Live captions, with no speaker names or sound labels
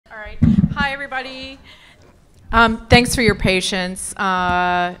Hi, everybody. Thanks for your patience.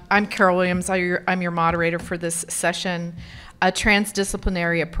 I'm Carol Williams. I'm your moderator for this session, a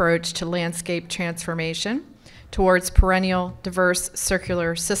transdisciplinary approach to landscape transformation towards perennial, diverse,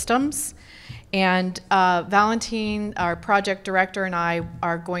 circular systems. And Valentine, our project director, and I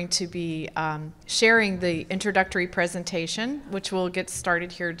are going to be sharing the introductory presentation, which will get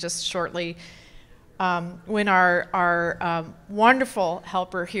started here just shortly. When our wonderful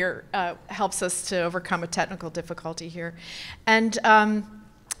helper here helps us to overcome a technical difficulty here. And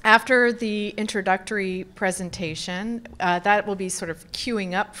after the introductory presentation, that will be sort of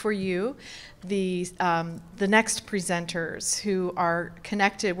queuing up for you the next presenters who are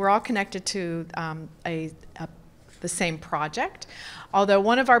connected. We're all connected to the same project. Although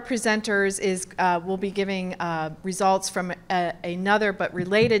one of our presenters will be giving results from another but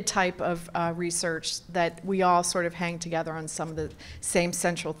related type of research that we all sort of hang together on some of the same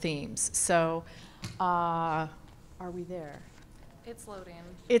central themes. So are we there? It's loading.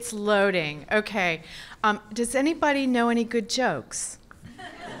 It's loading, okay. Does anybody know any good jokes?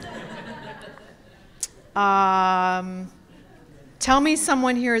 Tell me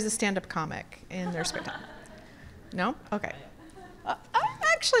someone here is a stand-up comic in their spare time. No? Okay.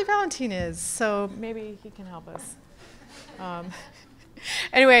 Actually, Valentine is, so maybe he can help us.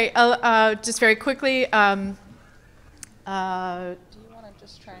 Anyway, just very quickly. Do you want to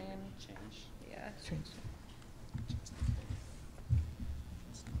just try and change? Yeah.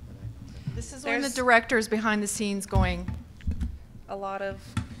 This is when the director is behind the scenes going. A lot of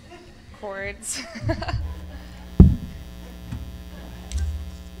chords.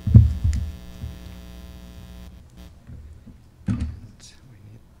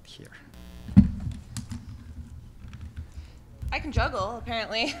 I can juggle,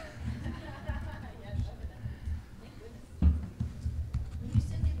 apparently. You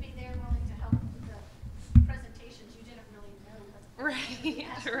said you'd be there willing to help with the presentations. You didn't really know.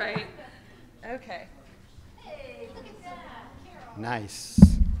 Right. Okay. Hey, look at that. Carol. Nice.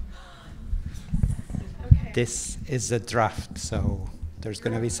 Okay. This is a draft, so there's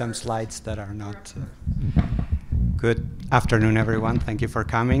going to be some slides that are not good afternoon, everyone. Thank you for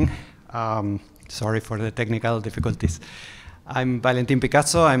coming. Sorry for the technical difficulties. I'm Valentin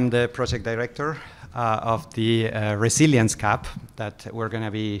Picasso. I'm the project director of the Resilience Cap that we're going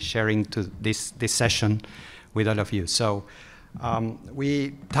to be sharing to this session with all of you. So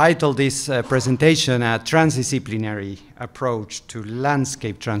we titled this presentation a transdisciplinary approach to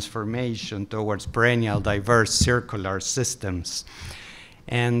landscape transformation towards perennial, diverse, circular systems.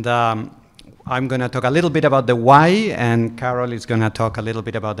 And I'm going to talk a little bit about the why, and Carol is going to talk a little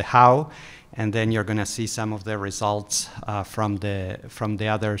bit about the how. And then you're going to see some of the results from the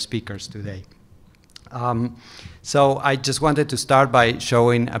other speakers today. So I just wanted to start by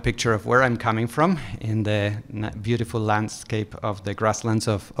showing a picture of where I'm coming from in the beautiful landscape of the grasslands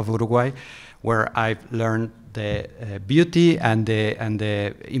of Uruguay, where I've learned the beauty and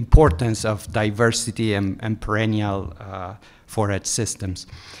the importance of diversity and perennial forage systems.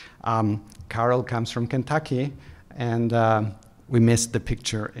 Carol comes from Kentucky, and we missed the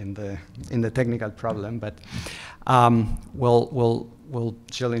picture in the technical problem, but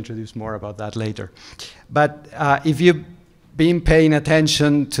she'll introduce more about that later. But if you've been paying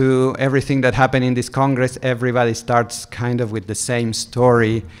attention to everything that happened in this Congress, everybody starts kind of with the same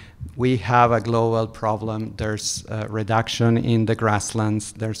story. We have a global problem. There's a reduction in the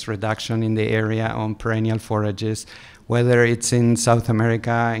grasslands. There's reduction in the area on perennial forages, whether it's in South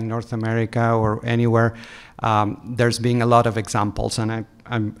America, in North America, or anywhere. There's been a lot of examples, and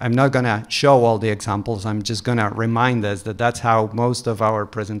I'm not going to show all the examples. I'm just going to remind us that that's how most of our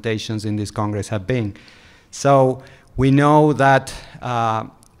presentations in this Congress have been. So we know that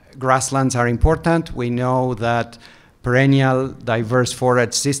grasslands are important. We know that perennial diverse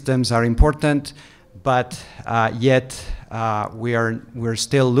forage systems are important, but yet we're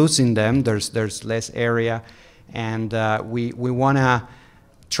still losing them. There's less area, and we want to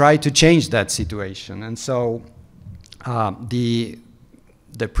try to change that situation. And so the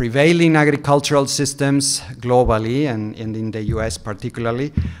prevailing agricultural systems globally, and in the US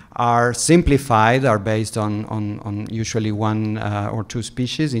particularly, are simplified, are based on usually one or two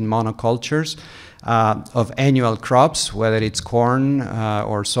species in monocultures of annual crops, whether it's corn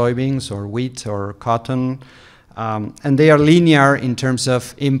or soybeans or wheat or cotton. And they are linear in terms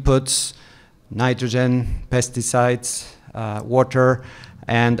of inputs, nitrogen, pesticides, water,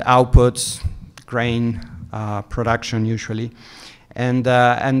 and outputs, grain production usually, and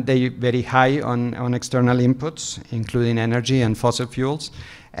they very high on external inputs, including energy and fossil fuels,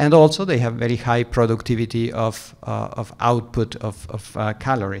 and also they have very high productivity of output of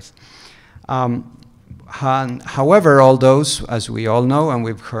calories. However, all those, as we all know and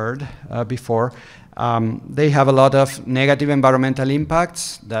we've heard before, they have a lot of negative environmental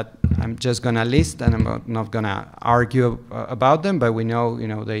impacts that I'm just going to list, and I'm not going to argue about them, but we know,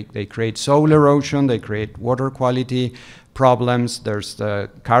 they create soil erosion, they create water quality problems, there's the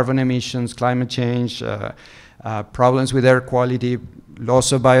carbon emissions, climate change, problems with air quality,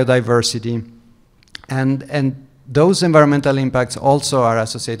 loss of biodiversity, and those environmental impacts also are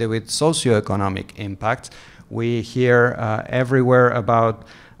associated with socioeconomic impacts. We hear everywhere about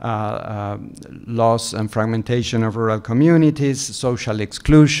loss and fragmentation of rural communities, social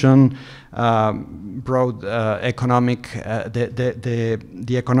exclusion, broad economic,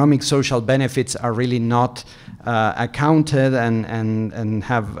 the economic social benefits are really not accounted and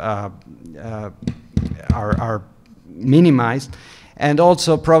have are minimized, and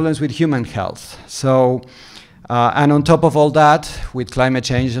also problems with human health. So, and on top of all that, with climate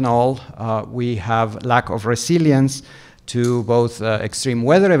change and all, we have lack of resilience to both extreme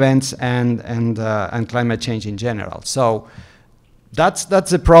weather events and climate change in general. So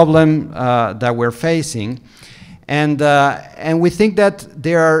that's a problem that we're facing, and we think that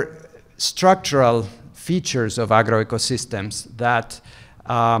there are structural features of agroecosystems that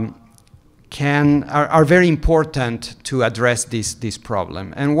are very important to address this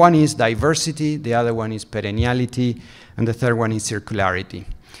problem. And one is diversity, the other one is perenniality, and the third one is circularity.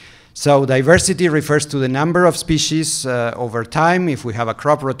 So diversity refers to the number of species over time. If we have a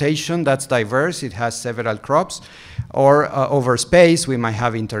crop rotation, that's diverse. It has several crops. Or over space, we might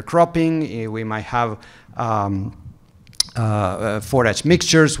have intercropping. We might have forage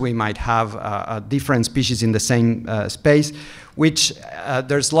mixtures. We might have different species in the same space, which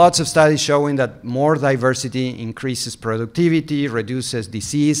there's lots of studies showing that more diversity increases productivity, reduces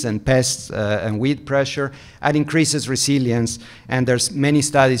disease and pests and weed pressure, and increases resilience. And there's many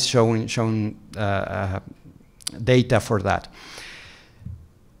studies showing data for that.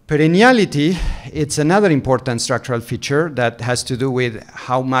 Perenniality, it's another important structural feature that has to do with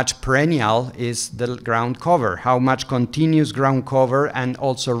how much perennial is the ground cover, how much continuous ground cover and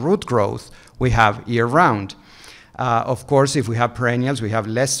also root growth we have year-round. Of course, if we have perennials, we have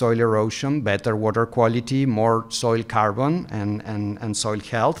less soil erosion, better water quality, more soil carbon and soil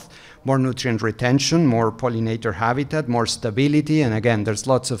health, more nutrient retention, more pollinator habitat, more stability, and again, there's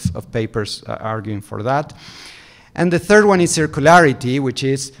lots of papers arguing for that. And the third one is circularity, which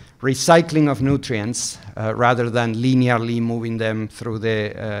is recycling of nutrients rather than linearly moving them through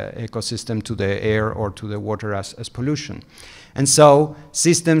the ecosystem to the air or to the water as pollution. And so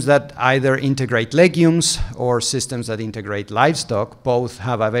systems that either integrate legumes or systems that integrate livestock both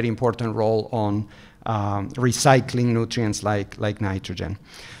have a very important role on recycling nutrients like nitrogen.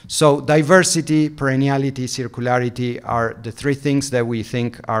 So diversity, perenniality, circularity are the three things that we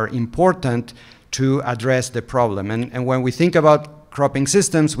think are important to address the problem. And when we think about cropping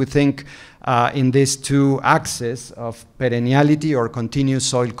systems, we think in these two axes of perenniality or continuous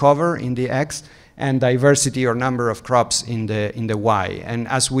soil cover in the X and diversity or number of crops in the Y. And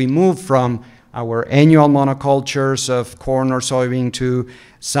as we move from our annual monocultures of corn or soybean to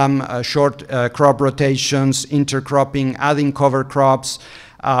some short crop rotations, intercropping, adding cover crops,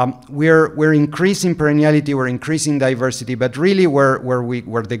 we're increasing perenniality, we're increasing diversity, but really where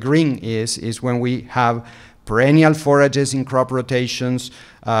the green is when we have perennial forages in crop rotations,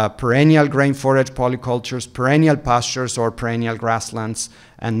 perennial grain forage polycultures, perennial pastures or perennial grasslands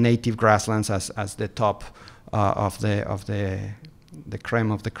and native grasslands as the top of the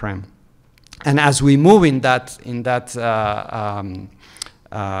creme of the creme. And as we move in that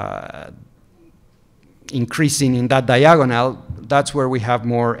increasing in that diagonal, that's where we have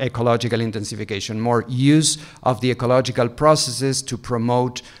more ecological intensification, more use of the ecological processes to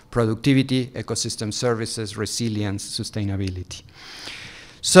promote productivity, ecosystem services, resilience, sustainability.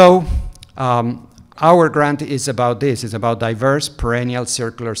 So our grant is about this, it's about diverse perennial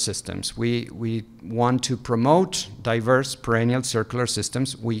circular systems. We want to promote diverse perennial circular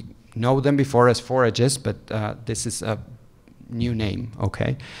systems. We know them before as forages, but this is a new name,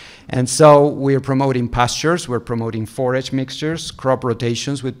 okay? And so we're promoting pastures, we're promoting forage mixtures, crop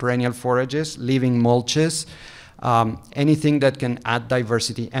rotations with perennial forages, living mulches, anything that can add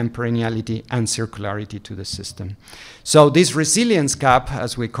diversity and perenniality and circularity to the system. So this resilience cap,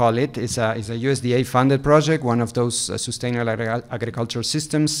 as we call it, is a USDA funded project, one of those sustainable agriculture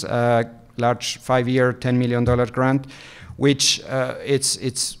systems, large 5-year, $10 million grant, which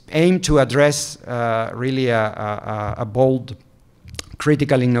it's aimed to address really a bold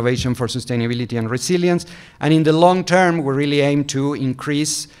critical innovation for sustainability and resilience. And in the long term, we really aim to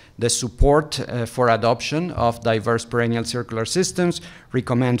increase the support for adoption of diverse perennial circular systems,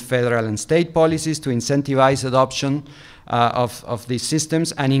 recommend federal and state policies to incentivize adoption of these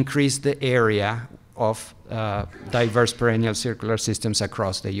systems, and increase the area of diverse perennial circular systems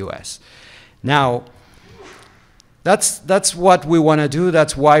across the US. Now, that's what we want to do.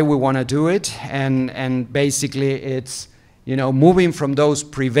 That's why we want to do it. And basically, it's moving from those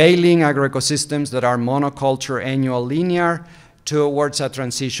prevailing agroecosystems that are monoculture, annual, linear, towards a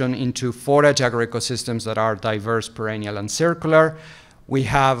transition into forage agroecosystems that are diverse, perennial, and circular. We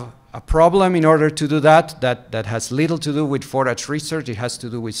have a problem in order to do that has little to do with forage research. It has to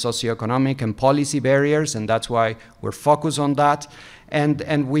do with socioeconomic and policy barriers, and that's why we're focused on that.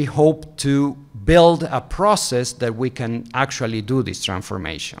 And we hope to build a process that we can actually do this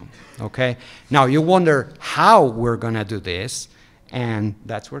transformation, okay? Now, you wonder how we're going to do this, and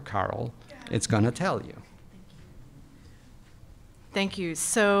that's where Carol is going to tell you. Thank you.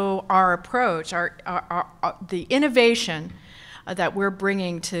 So our approach, the innovation that we're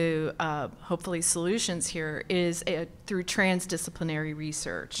bringing to hopefully solutions here is through transdisciplinary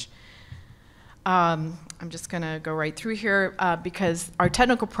research. I'm just going to go right through here because our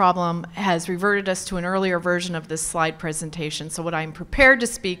technical problem has reverted us to an earlier version of this slide presentation. So what I'm prepared to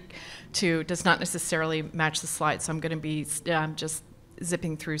speak to does not necessarily match the slide, so I'm going to be just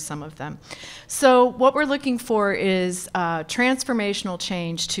zipping through some of them. So what we're looking for is transformational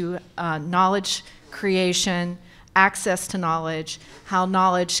change to knowledge creation, access to knowledge, how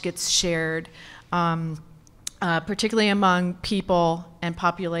knowledge gets shared, particularly among people and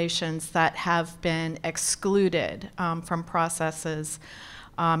populations that have been excluded from processes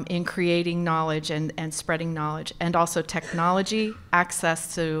in creating knowledge and spreading knowledge, and also technology,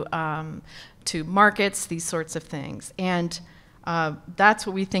 access to markets, these sorts of things. And that's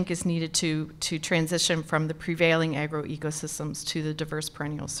what we think is needed to transition from the prevailing agroecosystems to the diverse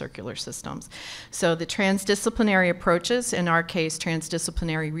perennial circular systems. So the transdisciplinary approaches, in our case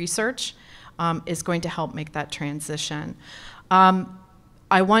transdisciplinary research, is going to help make that transition.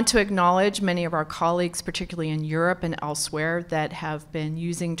 I want to acknowledge many of our colleagues, particularly in Europe and elsewhere, that have been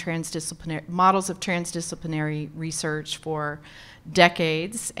using models of transdisciplinary research for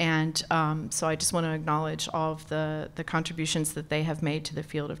decades, and so I just want to acknowledge all of the contributions that they have made to the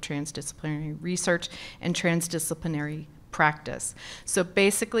field of transdisciplinary research and transdisciplinary practice. So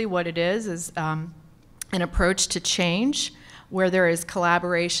basically what it is an approach to change where there is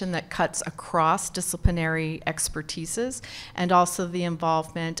collaboration that cuts across disciplinary expertises, and also the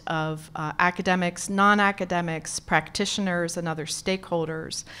involvement of academics, non-academics, practitioners, and other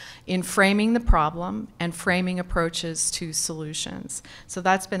stakeholders in framing the problem and framing approaches to solutions. So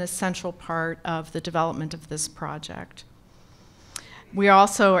that's been a central part of the development of this project. We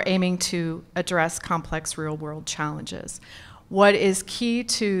also are aiming to address complex real-world challenges. What is key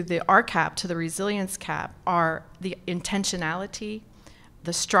to the RCAP, to the resilience cap, are the intentionality,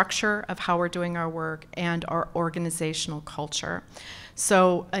 the structure of how we're doing our work, and our organizational culture.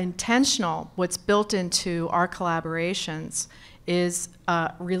 So intentional, what's built into our collaborations is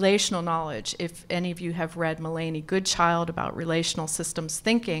relational knowledge. If any of you have read Mulaney Goodchild about relational systems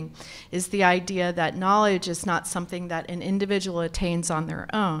thinking, is the idea that knowledge is not something that an individual attains on their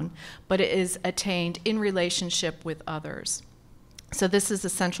own, but it is attained in relationship with others. So this is a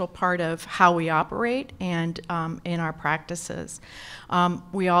central part of how we operate and in our practices.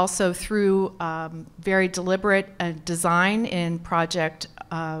 We also, through very deliberate design in project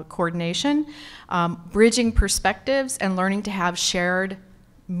coordination, bridging perspectives and learning to have shared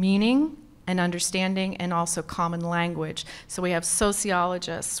meaning and understanding, and also common language. So we have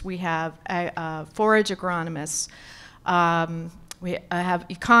sociologists, we have forage agronomists, we have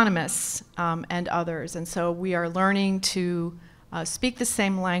economists and others. And so we are learning to speak the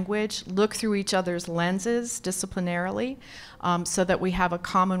same language, look through each other's lenses disciplinarily, so that we have a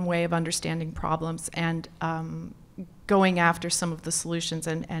common way of understanding problems and going after some of the solutions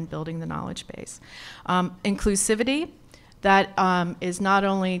and building the knowledge base. Inclusivity, that is not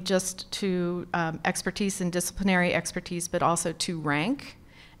only just to expertise and disciplinary expertise, but also to rank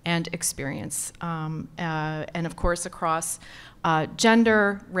and experience, and of course across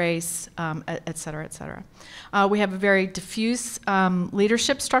gender, race, et cetera, et cetera. We have a very diffuse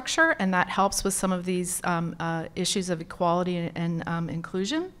leadership structure, and that helps with some of these issues of equality and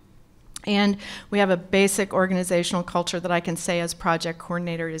inclusion. And we have a basic organizational culture that I can say as project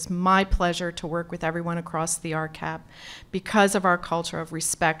coordinator, it is my pleasure to work with everyone across the RCAP because of our culture of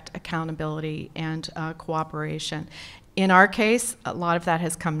respect, accountability, and cooperation. In our case, a lot of that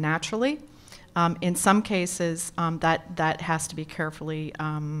has come naturally. In some cases, that has to be carefully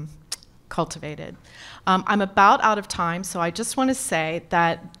cultivated. I'm about out of time, so I just want to say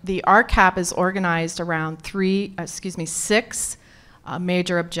that the RCAP is organized around six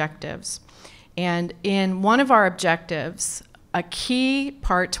major objectives. And in one of our objectives, a key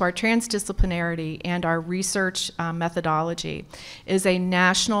part to our transdisciplinarity and our research methodology is a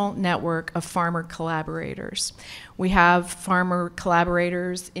national network of farmer collaborators. We have farmer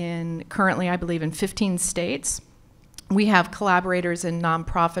collaborators currently, I believe, in 15 states. We have collaborators in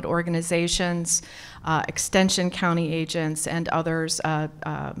nonprofit organizations, extension county agents, and others,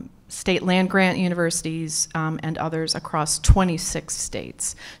 state land grant universities, and others across 26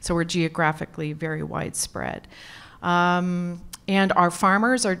 states. So we're geographically very widespread. And our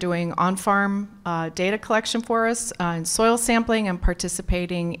farmers are doing on-farm data collection for us in soil sampling and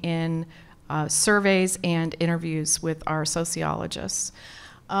participating in surveys and interviews with our sociologists.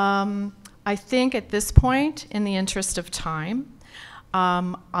 I think at this point, in the interest of time,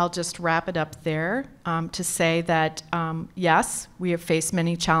 I'll just wrap it up there to say that, yes, we have faced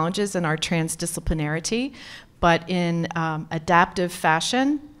many challenges in our transdisciplinarity, but in adaptive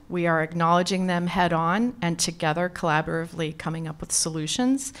fashion, we are acknowledging them head on and together collaboratively coming up with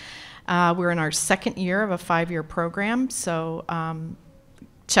solutions. We're in our second year of a 5-year program, so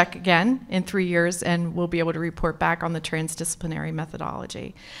check again in 3 years and we'll be able to report back on the transdisciplinary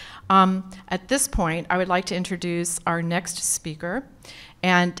methodology. At this point, I would like to introduce our next speaker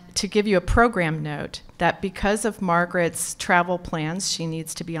and to give you a program note that because of Margaret's travel plans, she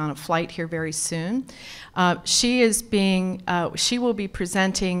needs to be on a flight here very soon. She will be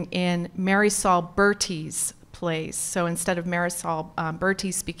presenting in Marisol Bertie's place. So instead of Marisol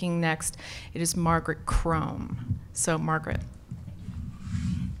Bertie speaking next, it is Margaret Crome. So Margaret.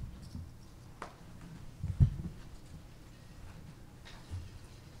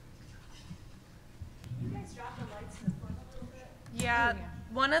 Yeah,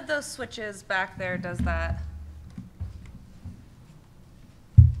 one of those switches back there does that.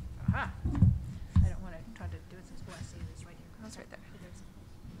 Aha. I don't want to try to do it since I see this right here. That's right there.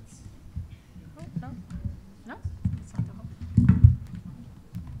 Oh, no. No? It's not the whole.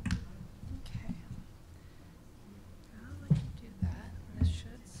 Okay. Well, we can do that. This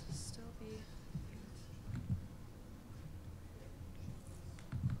should still be.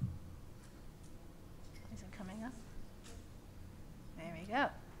 Is it coming up? There we go.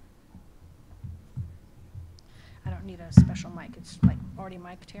 I don't need a special mic. It's like already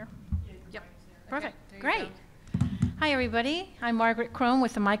mic'd here. Yep. Perfect. Great. Hi, everybody. I'm Margaret Crome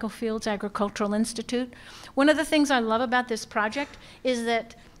with the Michael Fields Agricultural Institute. One of the things I love about this project is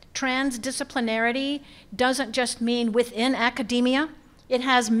that transdisciplinarity doesn't just mean within academia. It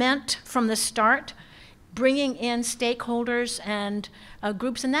has meant from the start bringing in stakeholders and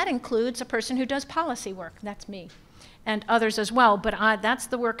groups, and that includes a person who does policy work. That's me. And others as well, but that's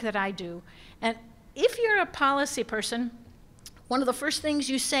the work that I do. And if you're a policy person, one of the first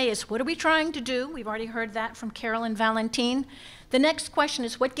things you say is, what are we trying to do? We've already heard that from Carol and Valentine. The next question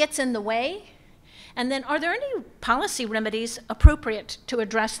is, what gets in the way? And then, are there any policy remedies appropriate to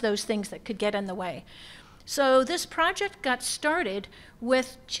address those things that could get in the way? So this project got started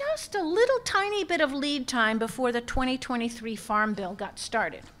with just a little tiny bit of lead time before the 2023 Farm Bill got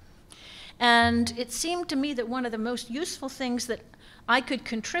started. And it seemed to me that one of the most useful things that I could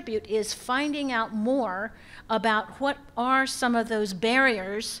contribute is finding out more about what are some of those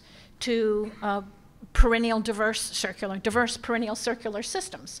barriers to diverse perennial circular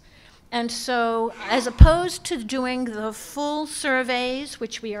systems. And so, as opposed to doing the full surveys,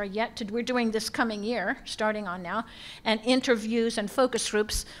 which we are yet to, we're doing this coming year, starting on now, and interviews and focus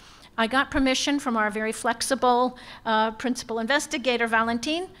groups, I got permission from our very flexible principal investigator,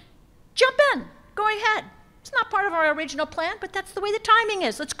 Valentine. Jump in, go ahead. It's not part of our original plan, but that's the way the timing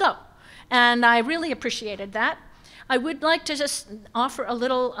is. Let's go. And I really appreciated that. I would like to just offer a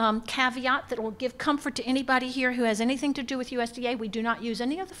little caveat that will give comfort to anybody here who has anything to do with USDA. We do not use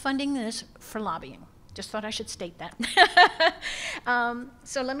any of the funding in this for lobbying. Just thought I should state that.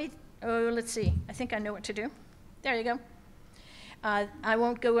 So let's see. I think I know what to do. There you go. I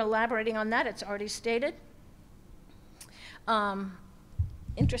won't go elaborating on that. It's already stated.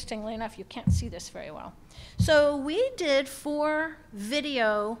 Interestingly enough, you can't see this very well. So we did 4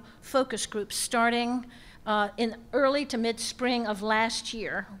 video focus groups starting in early to mid-spring of last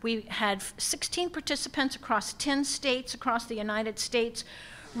year. We had 16 participants across 10 states across the United States,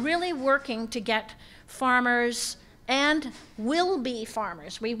 really working to get farmers and will-be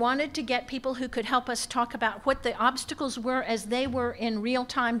farmers. We wanted to get people who could help us talk about what the obstacles were as they were in real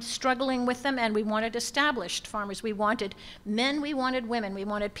time struggling with them, and we wanted established farmers. We wanted men, we wanted women, we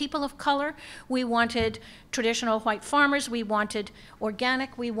wanted people of color, we wanted traditional white farmers, we wanted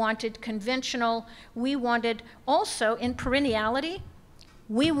organic, we wanted conventional, we wanted also in perenniality,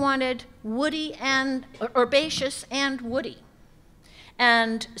 we wanted woody and herbaceous and woody.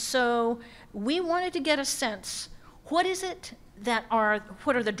 And so we wanted to get a sense, what is it that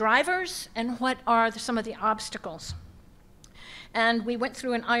what are the drivers and what are some of the obstacles? And we went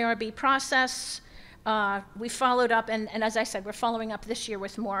through an IRB process. We followed up, and as I said, we're following up this year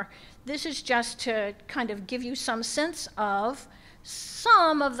with more. This is just to kind of give you some sense of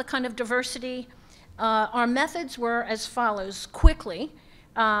some of the kind of diversity. Our methods were as follows. Quickly,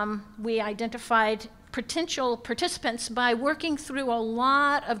 we identified potential participants by working through a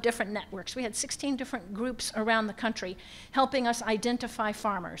lot of different networks. We had 16 different groups around the country helping us identify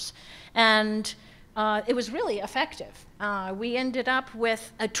farmers. And it was really effective. We ended up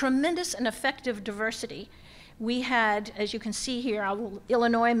with a tremendous and effective diversity. We had, as you can see here,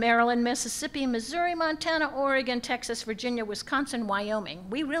 Illinois, Maryland, Mississippi, Missouri, Montana, Oregon, Texas, Virginia, Wisconsin, Wyoming.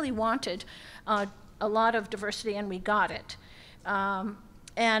 We really wanted a lot of diversity, and we got it.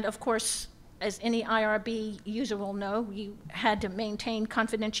 And of course, as any IRB user will know, you had to maintain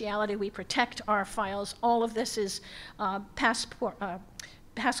confidentiality. We protect our files. All of this is passcode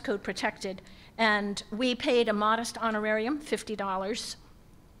protected. And we paid a modest honorarium, $50.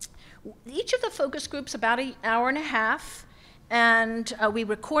 Each of the focus groups about an hour and a half, and we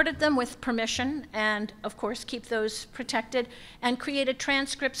recorded them with permission and, of course, keep those protected, and created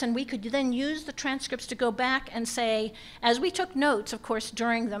transcripts, and we could then use the transcripts to go back and say, as we took notes, of course,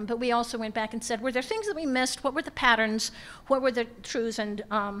 during them, but we also went back and said, were there things that we missed? What were the patterns? What were the truths? And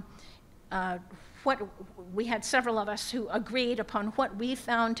we had several of us who agreed upon what we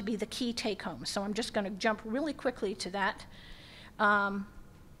found to be the key take-home. So I'm just going to jump really quickly to that.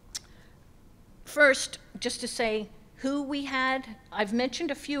 First, just to say, who we had, I've mentioned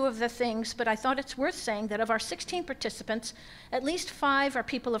a few of the things, but I thought it's worth saying that of our 16 participants, at least 5 are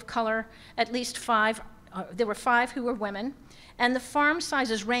people of color, at least 5, there were 5 who were women, and the farm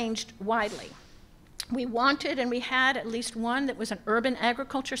sizes ranged widely. We wanted, and we had at least one that was an urban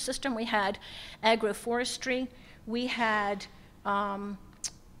agriculture system. We had agroforestry, we had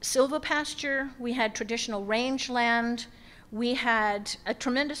silvopasture, we had traditional rangeland, we had a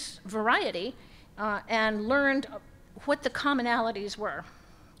tremendous variety, and learned what the commonalities were.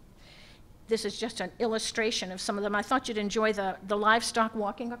 This is just an illustration of some of them. I thought you'd enjoy the livestock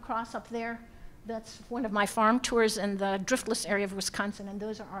walking across up there. That's one of my farm tours in the driftless area of Wisconsin, and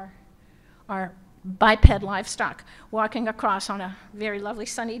those are our biped livestock walking across on a very lovely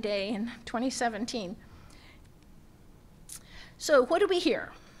sunny day in 2017. So what did we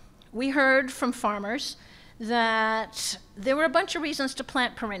hear? We heard from farmers that there were a bunch of reasons to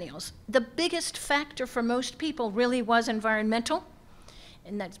plant perennials. The biggest factor for most people really was environmental,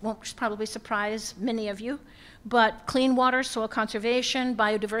 and that won't probably surprise many of you, but clean water, soil conservation,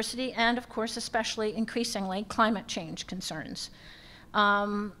 biodiversity, and of course, especially increasingly, climate change concerns.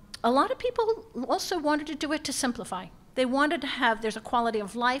 A lot of people also wanted to do it to simplify. They wanted to have, there's a quality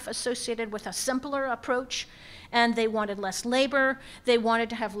of life associated with a simpler approach, and they wanted less labor. They wanted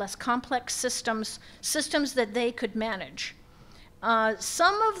to have less complex systems that they could manage.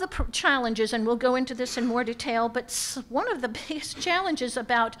 Some of the challenges, and we'll go into this in more detail, but one of the biggest challenges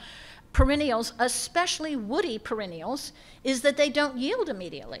about perennials, especially woody perennials, is that they don't yield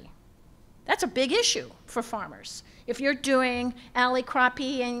immediately. That's a big issue for farmers. If you're doing alley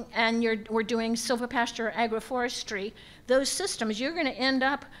cropping and we're doing silvopasture or agroforestry, those systems, you're going to end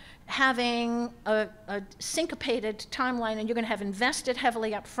up having a syncopated timeline, and you're going to have invested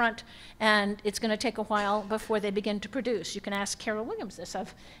heavily up front, and it's going to take a while before they begin to produce. You can ask Carol Williams this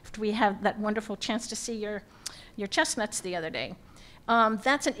after we had that wonderful chance to see your chestnuts the other day.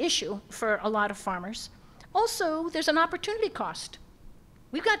 That's an issue for a lot of farmers. Also, there's an opportunity cost.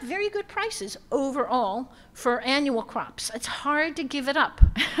 We've got very good prices overall for annual crops. It's hard to give it up.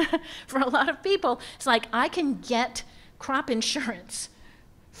 For a lot of people, it's like, I can get crop insurance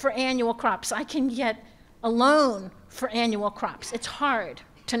for annual crops. I can get a loan for annual crops. It's hard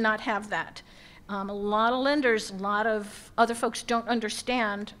to not have that. A lot of lenders, a lot of other folks don't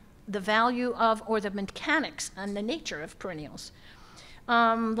understand the value of or the mechanics and the nature of perennials.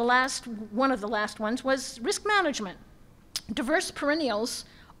 One of the last ones was risk management. Diverse perennials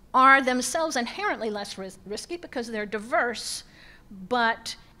are themselves inherently less risky because they're diverse,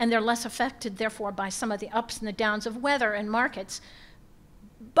 and they're less affected, therefore, by some of the ups and the downs of weather and markets.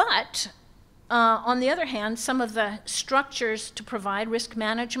 But On the other hand, some of the structures to provide risk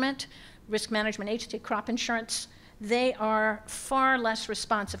management agency, crop insurance, they are far less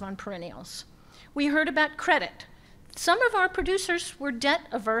responsive on perennials. We heard about credit. Some of our producers were debt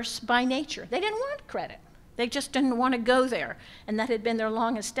averse by nature. They didn't want credit. They just didn't want to go there, and that had been their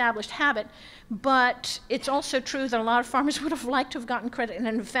long established habit. But it's also true that a lot of farmers would have liked to have gotten credit and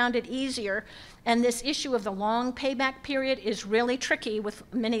then found it easier. And this issue of the long payback period is really tricky with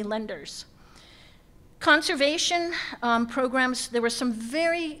many lenders. Conservation programs, there were some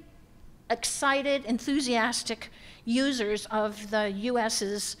very excited, enthusiastic users of the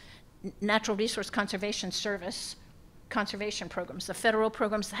US's Natural Resource Conservation Service conservation programs. The federal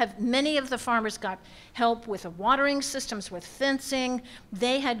programs have, many of the farmers got help with the watering systems, with fencing.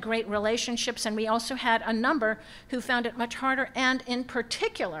 They had great relationships, and we also had a number who found it much harder. And in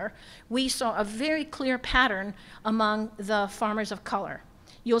particular, we saw a very clear pattern among the farmers of color.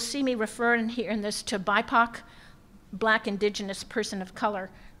 You'll see me referring here in this to BIPOC, Black, Indigenous, Person of Color.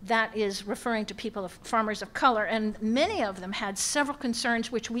 That is referring to people of farmers of color, and many of them had several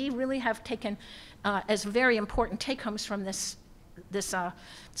concerns which we really have taken as very important take-homes from this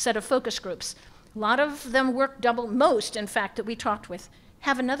set of focus groups. A lot of them work double, most in fact that we talked with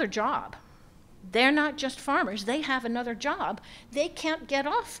have another job. They're not just farmers, they have another job. They can't get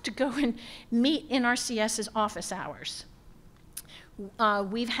off to go and meet in NRCS's office hours.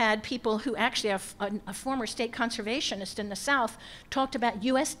 We've had people who actually have a former state conservationist in the South talked about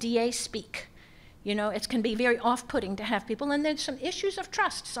USDA speak. You know, it can be very off-putting to have people, and there's some issues of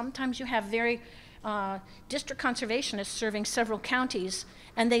trust. Sometimes you have very district conservationists serving several counties,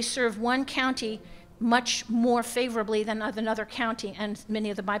 and they serve one county much more favorably than another county, and many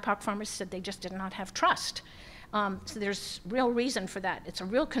of the BIPOC farmers said they just did not have trust. So there's real reason for that. It's a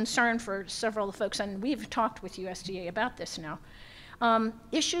real concern for several folks, and we've talked with USDA about this now.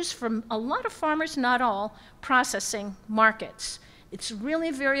 Issues from a lot of farmers, not all, processing markets. It's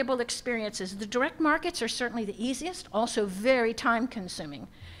really variable experiences. The direct markets are certainly the easiest, also very time-consuming,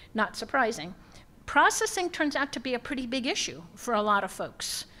 not surprising. Processing turns out to be a pretty big issue for a lot of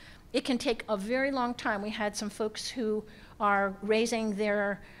folks. It can take a very long time. We had some folks who are raising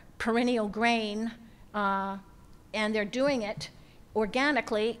their perennial grain, and they're doing it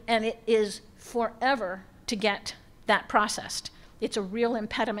organically, and it is forever to get that processed. It's a real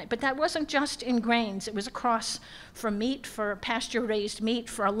impediment, but that wasn't just in grains. It was across for meat, for pasture-raised meat,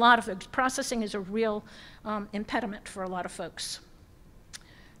 for a lot of folks. Processing is a real impediment for a lot of folks.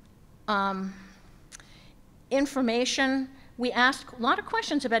 Information, we asked a lot of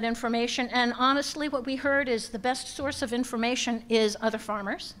questions about information, and honestly what we heard is the best source of information is other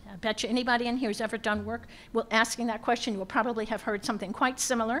farmers. I bet you anybody in here who's ever done work, well, asking that question, you will probably have heard something quite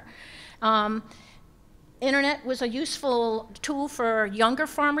similar. Internet was a useful tool for younger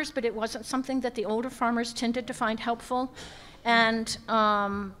farmers, but it wasn't something that the older farmers tended to find helpful. And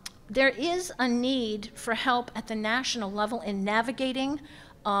there is a need for help at the national level in navigating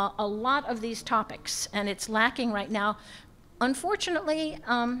a lot of these topics, and it's lacking right now. Unfortunately,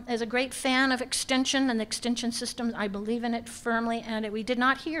 as a great fan of extension and the extension system, I believe in it firmly, and we did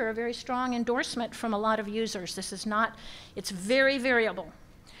not hear a very strong endorsement from a lot of users. This is not, it's very variable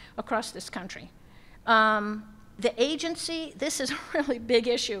across this country. The agency, this is a really big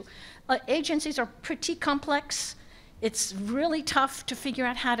issue. Agencies are pretty complex. It's really tough to figure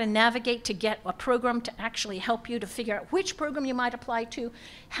out how to navigate to get a program to actually help you to figure out which program you might apply to,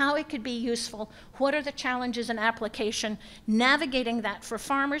 how it could be useful, what are the challenges in application, navigating that for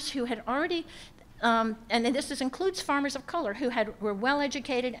farmers who had already, and this includes farmers of color who were well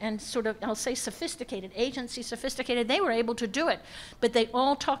educated and sort of, I'll say sophisticated, agency sophisticated, they were able to do it, but they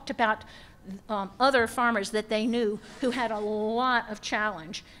all talked about other farmers that they knew who had a lot of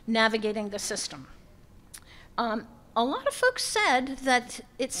challenge navigating the system. A lot of folks said that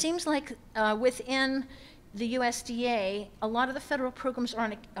it seems like within the USDA, a lot of the federal programs are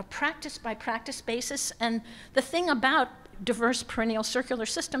on a practice-by-practice basis, and the thing about diverse perennial circular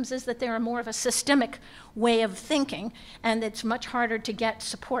systems is that they're more of a systemic way of thinking, and it's much harder to get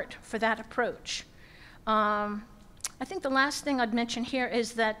support for that approach. I think the last thing I'd mention here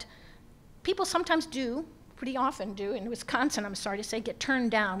is that people sometimes do, pretty often do, in Wisconsin, I'm sorry to say, get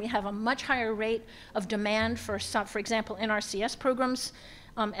turned down. We have a much higher rate of demand for example, NRCS programs,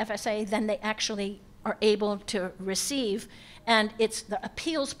 FSA, than they actually are able to receive. And it's the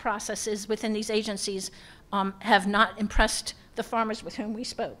appeals processes within these agencies have not impressed the farmers with whom we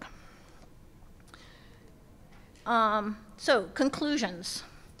spoke. So, conclusions.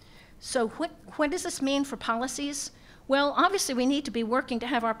 So what does this mean for policies? Well, obviously we need to be working to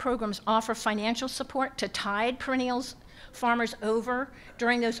have our programs offer financial support to tide perennials farmers over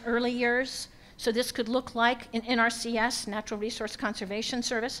during those early years. So this could look like an NRCS, Natural Resource Conservation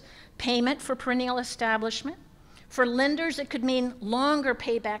Service, payment for perennial establishment. For lenders, it could mean longer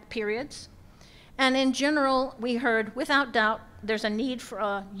payback periods. And in general, we heard, without doubt, there's a need for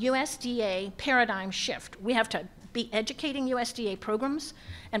a USDA paradigm shift. We have to be educating USDA programs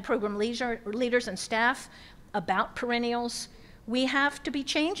and program leaders and staff about perennials. We have to be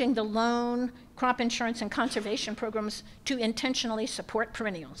changing the loan, crop insurance, and conservation programs to intentionally support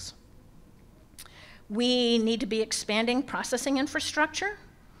perennials. We need to be expanding processing infrastructure,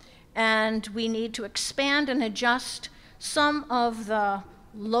 and we need to expand and adjust some of the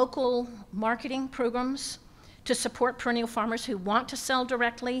local marketing programs to support perennial farmers who want to sell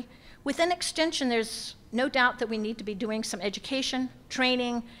directly. Within Extension, there's no doubt that we need to be doing some education,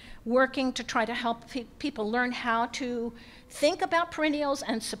 training, working to try to help people learn how to think about perennials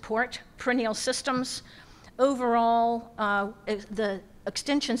and support perennial systems. Overall, the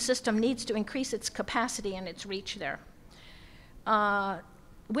Extension system needs to increase its capacity and its reach there.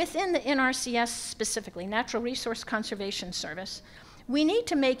 Within the NRCS specifically, Natural Resource Conservation Service, we need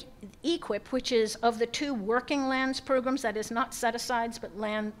to make EQIP, which is of the two working lands programs, that is not set-asides, but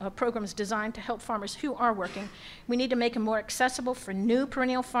land programs designed to help farmers who are working. We need to make them more accessible for new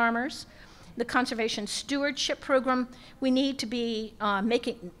perennial farmers. The Conservation Stewardship Program, we need to be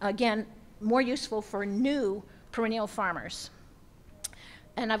making, again, more useful for new perennial farmers.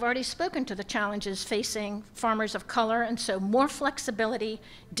 And I've already spoken to the challenges facing farmers of color, and so more flexibility,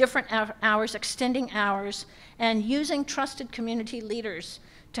 different hours, extending hours, and using trusted community leaders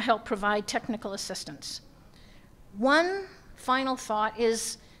to help provide technical assistance. One final thought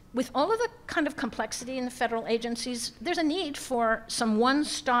is, with all of the kind of complexity in the federal agencies, there's a need for some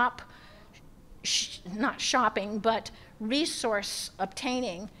one-stop, not shopping, but resource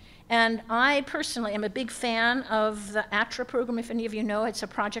obtaining. And I personally am a big fan of the ATRA program. If any of you know, it's a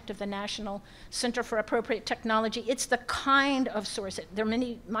project of the National Center for Appropriate Technology. It's the kind of source. There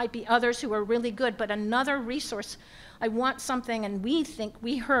might be others who are really good, but another resource. I want something, and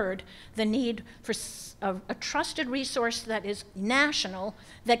we heard the need for a trusted resource that is national,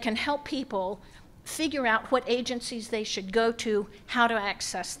 that can help people figure out what agencies they should go to, how to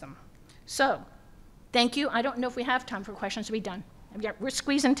access them. So, thank you. I don't know if we have time for questions. Are we done? Yeah, we're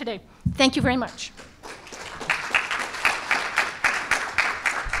squeezing today. Thank you very much.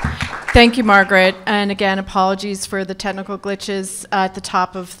 Thank you, Margaret. And again, apologies for the technical glitches at the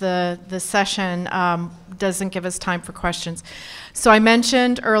top of the session. Doesn't give us time for questions. So I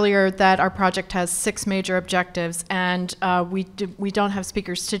mentioned earlier that our project has 6 major objectives, and we don't have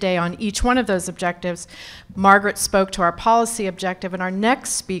speakers today on each one of those objectives. Margaret spoke to our policy objective, and our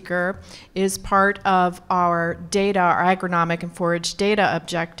next speaker is part of our data, our agronomic and forage data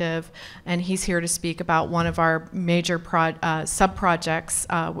objective, and he's here to speak about one of our major sub-projects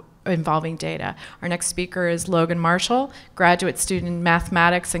involving data. Our next speaker is Logan Marshall, graduate student in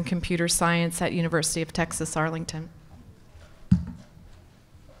mathematics and computer science at University of Texas, Arlington.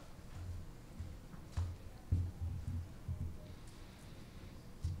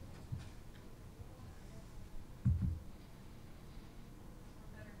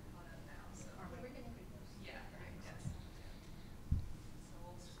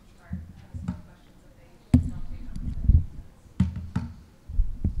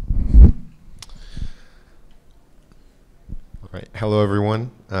 Right. Hello, everyone.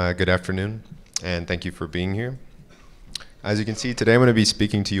 Good afternoon, and thank you for being here. As you can see, today I'm going to be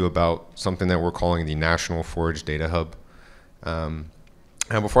speaking to you about something that we're calling the National Forage Data Hub.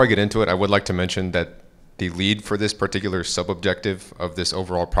 Now, before I get into it, I would like to mention that the lead for this particular sub-objective of this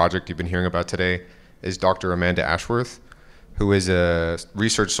overall project you've been hearing about today is Dr. Amanda Ashworth, who is a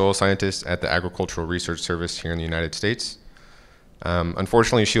research soil scientist at the Agricultural Research Service here in the United States.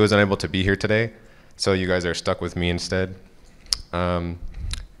 Unfortunately, she was unable to be here today, so you guys are stuck with me instead.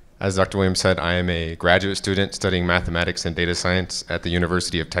 As Dr. Williams said, I am a graduate student studying mathematics and data science at the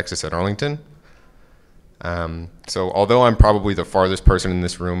University of Texas at Arlington. So although I'm probably the farthest person in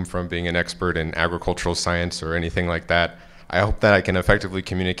this room from being an expert in agricultural science or anything like that, I hope that I can effectively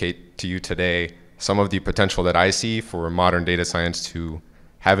communicate to you today some of the potential that I see for modern data science to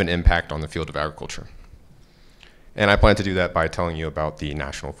have an impact on the field of agriculture. And I plan to do that by telling you about the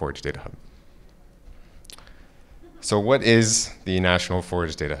National Forage Data Hub. So what is the National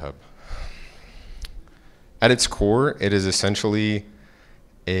Forage Data Hub? At its core, it is essentially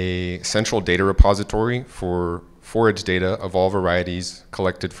a central data repository for forage data of all varieties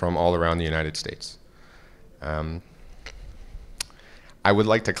collected from all around the United States. I would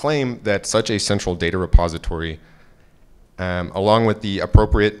like to claim that such a central data repository, along with the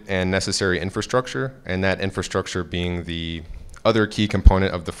appropriate and necessary infrastructure, and that infrastructure being the other key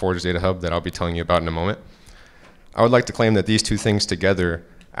component of the Forage Data Hub that I'll be telling you about in a moment. I would like to claim that these two things together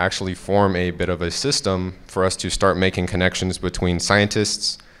actually form a bit of a system for us to start making connections between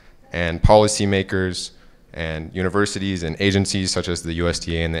scientists and policymakers and universities and agencies such as the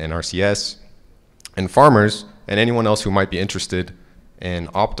USDA and the NRCS, and farmers and anyone else who might be interested in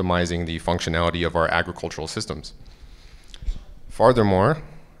optimizing the functionality of our agricultural systems. Furthermore,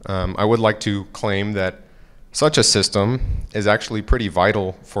 I would like to claim that such a system is actually pretty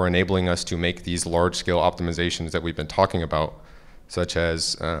vital for enabling us to make these large-scale optimizations that we've been talking about, such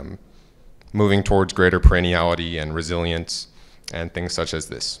as moving towards greater perenniality and resilience and things such as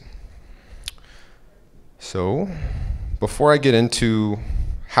this. So, before I get into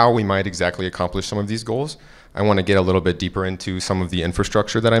how we might exactly accomplish some of these goals, I want to get a little bit deeper into some of the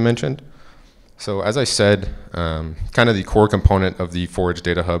infrastructure that I mentioned. So as I said, kind of the core component of the Forage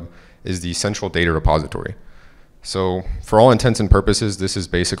Data Hub is the central data repository. So for all intents and purposes, this is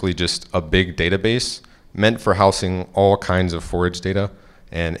basically just a big database meant for housing all kinds of forage data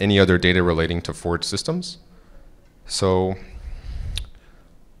and any other data relating to forage systems. So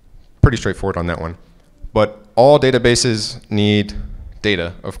pretty straightforward on that one. But all databases need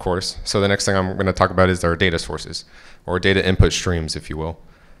data, of course. So the next thing I'm going to talk about is our data sources, or data input streams, if you will.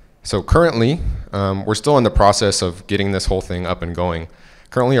 So currently, we're still in the process of getting this whole thing up and going.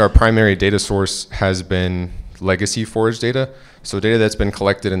 Currently, our primary data source has been legacy forage data, so data that's been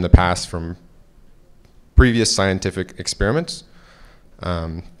collected in the past from previous scientific experiments.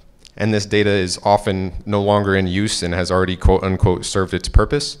 And this data is often no longer in use and has already, quote unquote, served its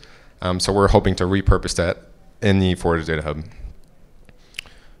purpose. So we're hoping to repurpose that in the Forage Data Hub.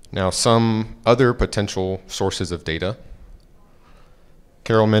 Now, some other potential sources of data.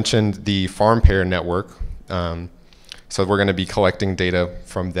 Carol mentioned the farm pair network. So we're going to be collecting data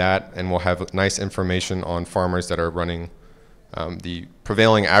from that, and we'll have nice information on farmers that are running the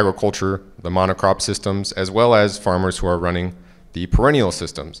prevailing agriculture, the monocrop systems, as well as farmers who are running the perennial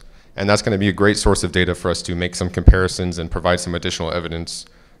systems. And that's going to be a great source of data for us to make some comparisons and provide some additional evidence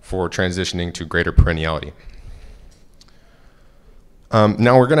for transitioning to greater perenniality.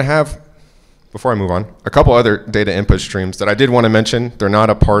 Now we're going to have, before I move on, a couple other data input streams that I did want to mention. They're not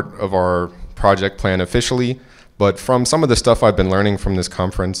a part of our project plan officially, but from some of the stuff I've been learning from this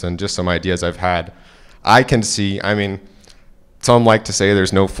conference and just some ideas I've had, I can see, I mean, some like to say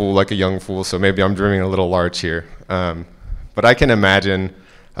there's no fool like a young fool, so maybe I'm dreaming a little large here. But I can imagine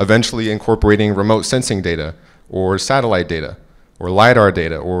eventually incorporating remote sensing data or satellite data or LiDAR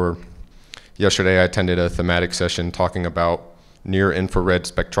data, or yesterday I attended a thematic session talking about near infrared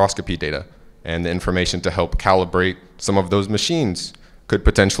spectroscopy data, and the information to help calibrate some of those machines could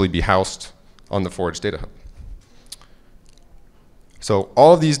potentially be housed on the Forage Data Hub. So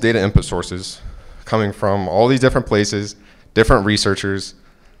all of these data input sources coming from all these different places, different researchers,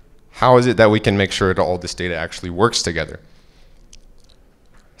 how is it that we can make sure that all this data actually works together?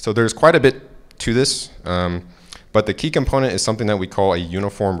 So there's quite a bit to this, but the key component is something that we call a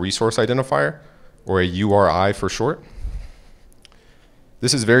Uniform Resource Identifier, or a URI for short.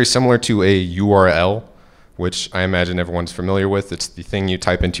 This is very similar to a URL, which I imagine everyone's familiar with. It's the thing you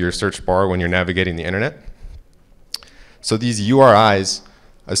type into your search bar when you're navigating the internet. So these URIs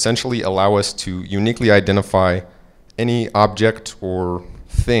essentially allow us to uniquely identify any object or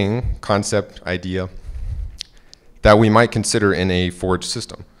thing, concept, idea, that we might consider in a forage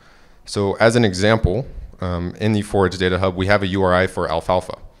system. So as an example, in the Forage Data Hub, we have a URI for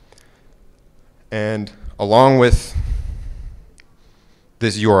alfalfa. And along with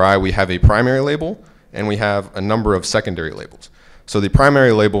this URI, we have a primary label, and we have a number of secondary labels. So the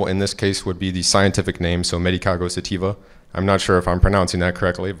primary label in this case would be the scientific name, so Medicago sativa. I'm not sure if I'm pronouncing that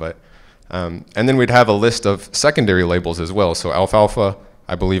correctly, but, and then we'd have a list of secondary labels as well. So alfalfa,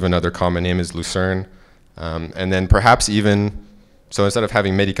 I believe another common name is lucerne, and then perhaps even, so instead of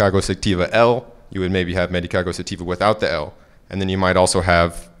having Medicago sativa L, you would maybe have Medicago sativa without the L. And then you might also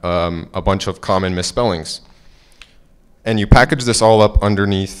have a bunch of common misspellings. And you package this all up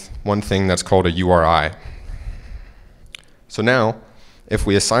underneath one thing that's called a URI. So now, if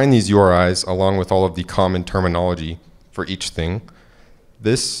we assign these URIs along with all of the common terminology for each thing,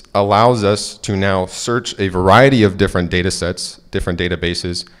 this allows us to now search a variety of different data sets, different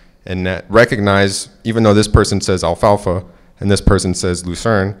databases, and recognize, even though this person says alfalfa and this person says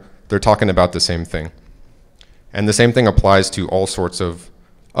lucerne, they're talking about the same thing. And the same thing applies to all sorts of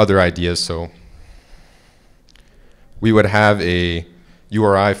other ideas. So we would have a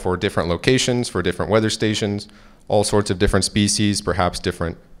URI for different locations, for different weather stations, all sorts of different species, perhaps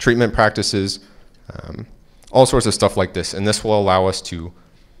different treatment practices, all sorts of stuff like this. And this will allow us to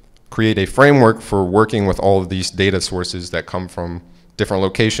create a framework for working with all of these data sources that come from different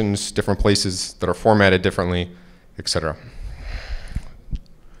locations, different places that are formatted differently, etc.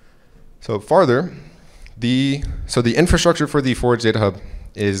 So farther, the infrastructure for the Forage Data Hub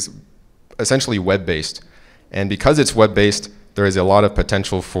is essentially web-based. And because it's web-based, there is a lot of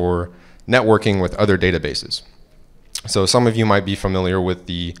potential for networking with other databases. So some of you might be familiar with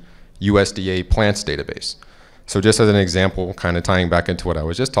the USDA plants database. So just as an example, kind of tying back into what I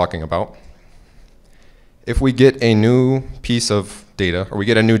was just talking about, if we get a new piece of data, or we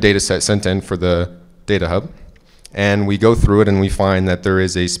get a new data set sent in for the Data Hub, and we go through it and we find that there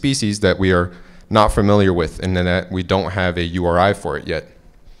is a species that we are not familiar with and that we don't have a URI for it yet.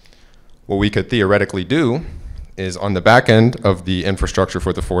 What we could theoretically do is on the back end of the infrastructure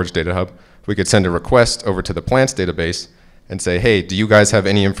for the Forage Data Hub, we could send a request over to the plants database and say, hey, do you guys have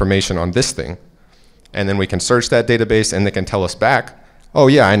any information on this thing? And then we can search that database and they can tell us back, oh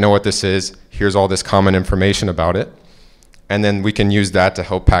yeah, I know what this is. Here's all this common information about it. And then we can use that to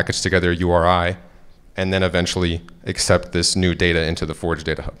help package together a URI and then eventually accept this new data into the Forage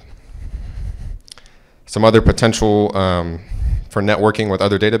Data Hub. Some other potential for networking with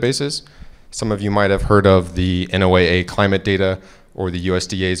other databases. Some of you might have heard of the NOAA climate data or the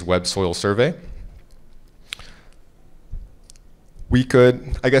USDA's Web Soil Survey. We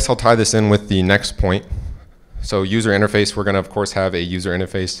could, I guess I'll tie this in with the next point. So user interface, we're gonna of course have a user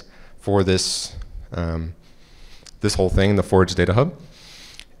interface for this, this whole thing, the Forage Data Hub.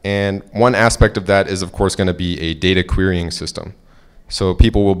 And one aspect of that is of course gonna be a data querying system. So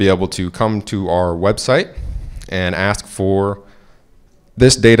people will be able to come to our website and ask for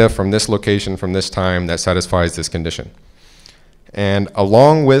this data from this location, from this time that satisfies this condition. And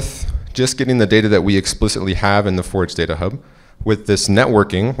along with just getting the data that we explicitly have in the Forage Data Hub, with this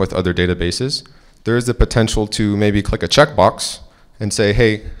networking with other databases, there is the potential to maybe click a checkbox and say,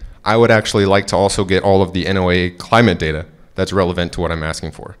 hey, I would actually like to also get all of the NOAA climate data that's relevant to what I'm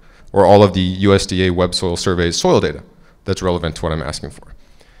asking for, or all of the USDA Web Soil Survey's soil data that's relevant to what I'm asking for.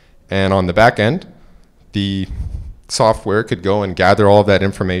 And on the back end, the software could go and gather all of that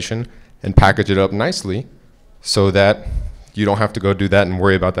information and package it up nicely so that you don't have to go do that and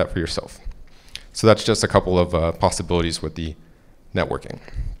worry about that for yourself. So that's just a couple of possibilities with the networking.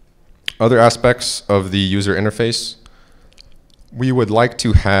 Other aspects of the user interface, we would like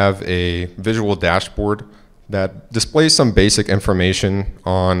to have a visual dashboard that displays some basic information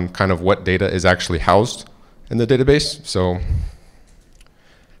on kind of what data is actually housed in the database. So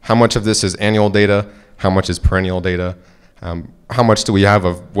how much of this is annual data, how much is perennial data, how much do we have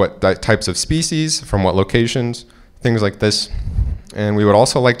of what types of species, from what locations, things like this. And we would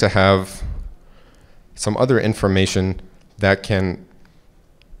also like to have some other information that can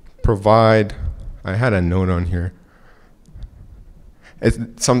provide, I had a note on here,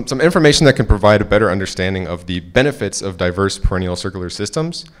 some information that can provide a better understanding of the benefits of diverse perennial circular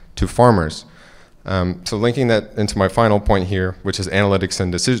systems to farmers. So linking that into my final point here, which is analytics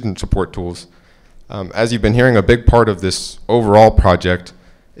and decision support tools. As you've been hearing, a big part of this overall project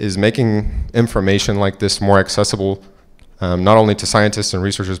is making information like this more accessible, not only to scientists and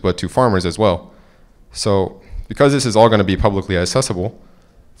researchers, but to farmers as well. So because this is all going to be publicly accessible,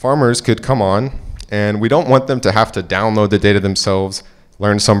 farmers could come on, and we don't want them to have to download the data themselves,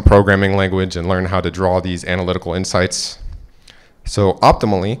 learn some programming language, and learn how to draw these analytical insights. So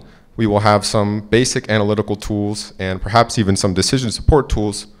optimally, we will have some basic analytical tools and perhaps even some decision support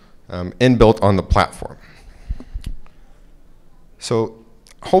tools inbuilt on the platform. So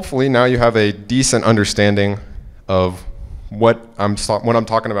hopefully now you have a decent understanding of what I'm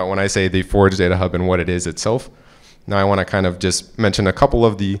talking about when I say the Forage Data Hub and what it is itself. Now I want to kind of just mention a couple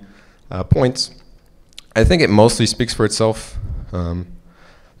of the points. I think it mostly speaks for itself,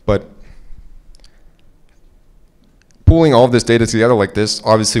 but pooling all of this data together like this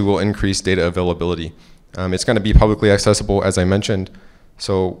obviously will increase data availability. It's going to be publicly accessible, as I mentioned,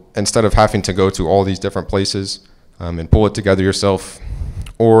 so instead of having to go to all these different places and pull it together yourself,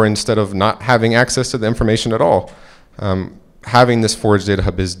 or instead of not having access to the information at all, having this Forage Data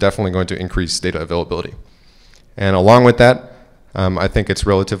Hub is definitely going to increase data availability. And along with that, I think it's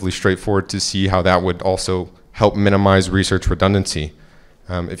relatively straightforward to see how that would also help minimize research redundancy.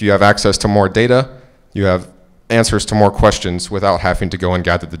 If you have access to more data, you have answers to more questions without having to go and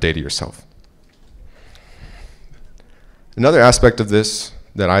gather the data yourself. Another aspect of this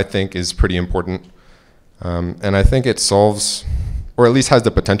that I think is pretty important, and I think it solves, or at least has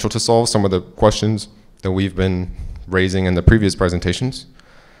the potential to solve, some of the questions that we've been raising in the previous presentations,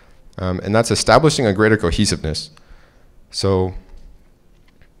 and that's establishing a greater cohesiveness. So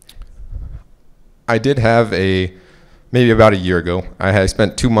I did have a maybe about a year ago. I had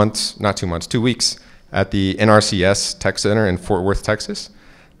spent 2 months, not 2 months, 2 weeks at the NRCS Tech Center in Fort Worth, Texas.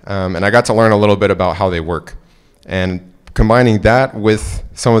 And I got to learn a little bit about how they work. And combining that with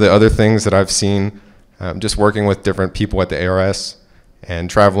some of the other things that I've seen, just working with different people at the ARS and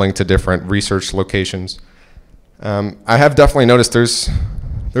traveling to different research locations, I have definitely noticed there's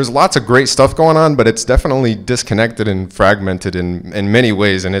lots of great stuff going on, but it's definitely disconnected and fragmented in many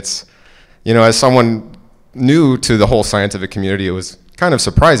ways. And it's, you know, as someone new to the whole scientific community, it was kind of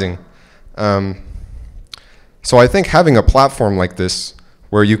surprising. So I think having a platform like this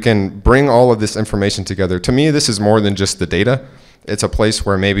where you can bring all of this information together, to me, this is more than just the data. It's a place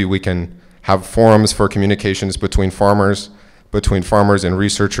where maybe we can have forums for communications between farmers and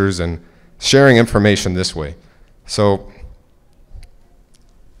researchers, and sharing information this way. So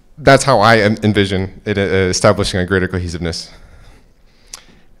that's how I envision it, establishing a greater cohesiveness.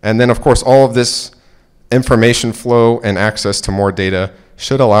 And then, of course, all of this information flow and access to more data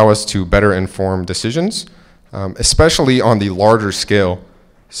should allow us to better inform decisions, especially on the larger scale.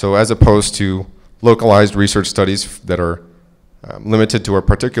 So as opposed to localized research studies that are limited to a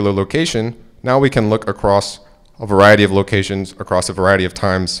particular location, now we can look across a variety of locations, across a variety of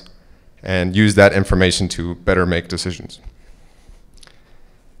times, and use that information to better make decisions.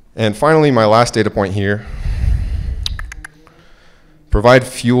 And finally, my last data point here, provide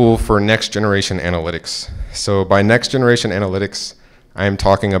fuel for next generation analytics. So by next generation analytics, I am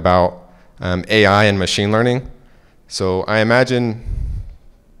talking about AI and machine learning. So I imagine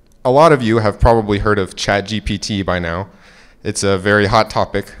a lot of you have probably heard of ChatGPT by now. It's a very hot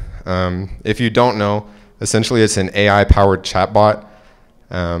topic. If you don't know, essentially it's an AI-powered chatbot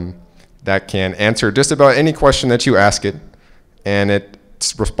that can answer just about any question that you ask it, and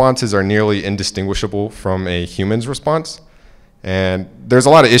its responses are nearly indistinguishable from a human's response. And there's a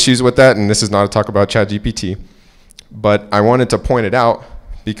lot of issues with that, and this is not a talk about ChatGPT, but I wanted to point it out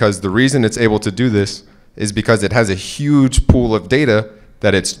because the reason it's able to do this is because it has a huge pool of data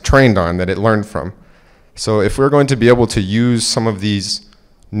that it's trained on, that it learned from. So if we're going to be able to use some of these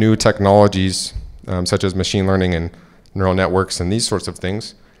new technologies, such as machine learning and neural networks and these sorts of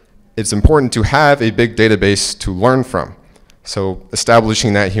things, it's important to have a big database to learn from. So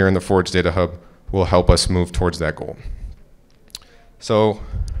establishing that here in the Forage Data Hub will help us move towards that goal. So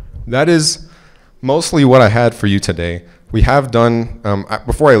that is mostly what I had for you today. We have done,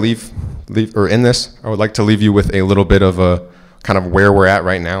 before I leave or in this, I would like to leave you with a little bit of a kind of where we're at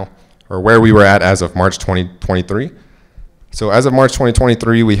right now, or where we were at as of March 2023. So as of March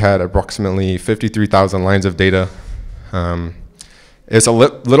 2023, we had approximately 53,000 lines of data. It's a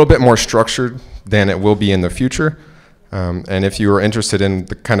little bit more structured than it will be in the future. And if you are interested in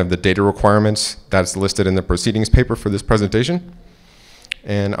the kind of the data requirements, that's listed in the proceedings paper for this presentation.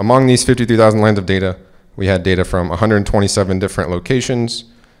 And among these 53,000 lines of data, we had data from 127 different locations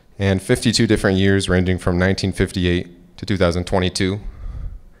and 52 different years ranging from 1958 to 2022.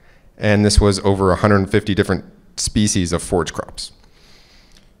 And this was over 150 different species of forage crops.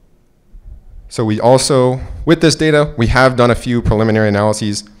 So we also, with this data, we have done a few preliminary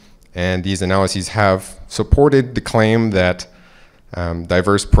analyses, and these analyses have supported the claim that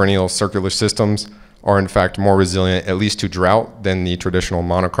diverse perennial circular systems are in fact more resilient, at least to drought, than the traditional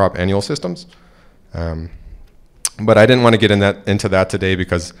monocrop annual systems. But I didn't want to get into that today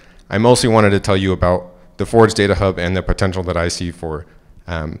because I mostly wanted to tell you about the Forage Data Hub and the potential that I see for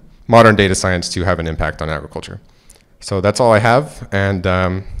modern data science to have an impact on agriculture. So that's all I have, and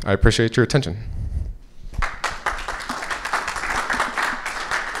I appreciate your attention.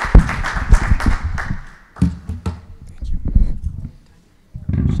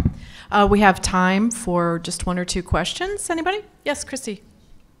 We have time for just one or two questions. Anybody? Yes, Christy.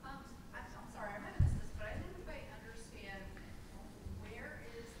 I'm sorry, I might have missed this, but I didn't quite understand, where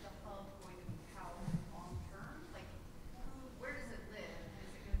is the hub going to be housed long term? Like, where does it live? Is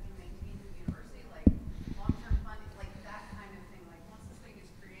it going to be maintained at the university, like long-term funding, like that kind of thing? Like, once this thing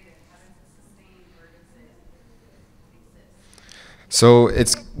is created, how does it sustain? Where does it exist? So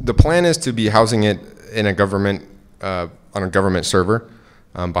the plan is to be housing it in a government on a government server.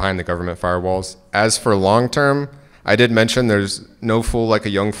 Behind the government firewalls. As for long term, I did mention there's no fool like a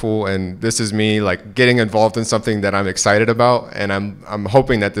young fool, and this is me like getting involved in something that I'm excited about, and I'm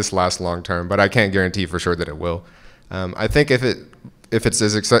hoping that this lasts long term, but I can't guarantee for sure that it will. I think if it's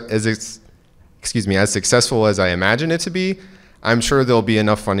as successful as I imagine it to be, I'm sure there'll be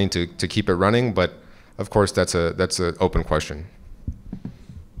enough funding to keep it running, but of course that's an open question.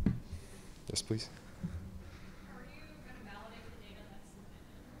 Yes, please.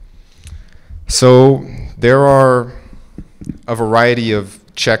 So there are a variety of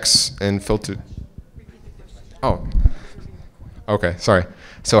checks and filtered. Oh, Okay, sorry.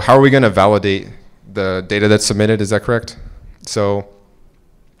 So how are we going to validate the data that's submitted? Is that correct? So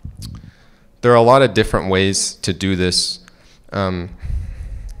there are a lot of different ways to do this.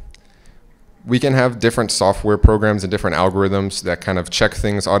 We can have different software programs and different algorithms that kind of check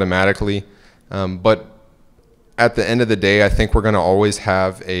things automatically. But at the end of the day, I think we're going to always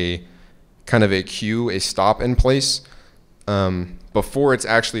have a kind of a queue, a stop in place before it's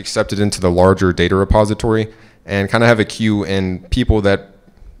actually accepted into the larger data repository, and kind of have a queue, and people that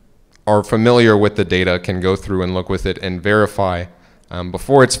are familiar with the data can go through and look with it and verify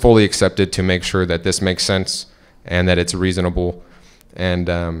before it's fully accepted to make sure that this makes sense and that it's reasonable.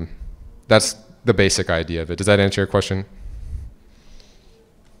 And that's the basic idea of it. Does that answer your question?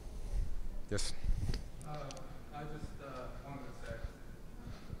 Yes. I just wanted to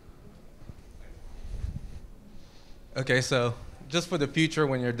say. Okay, so just for the future,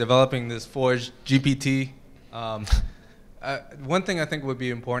 when you're developing this Forage GPT, one thing I think would be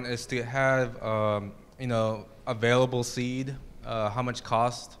important is to have available seed, how much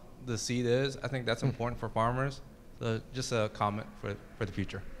cost the seed is. I think that's important for farmers. So just a comment for the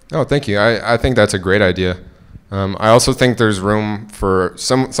future. Oh, thank you. I think that's a great idea. I also think there's room for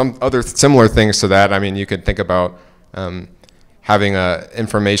some other similar things to that. I mean, you could think about having a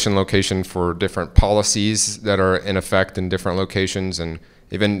information location for different policies that are in effect in different locations, and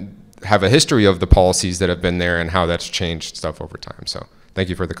even have a history of the policies that have been there and how that's changed stuff over time. So thank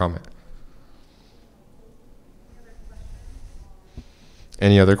you for the comment.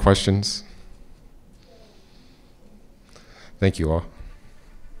 Any other questions? Thank you all.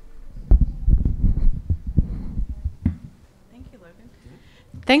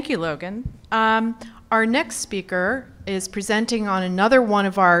 Thank you, Logan. Our next speaker is presenting on another one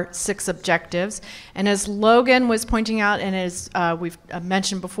of our 6 objectives. And as Logan was pointing out, and as we've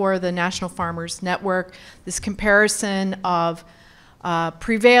mentioned before, the National Farmers Network, this comparison of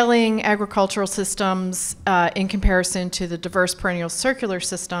prevailing agricultural systems in comparison to the diverse perennial circular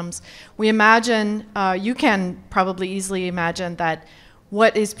systems, we imagine, you can probably easily imagine that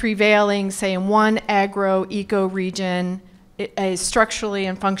what is prevailing, say, in one agro-eco region is structurally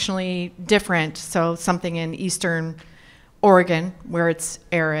and functionally different. So something in eastern Oregon, where it's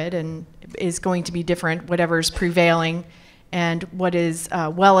arid, and is going to be different, whatever's prevailing, and what is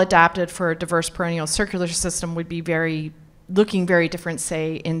well adapted for a diverse perennial circular system would be looking very different,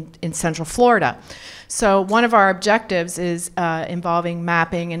 say, in Central Florida. So one of our objectives is involving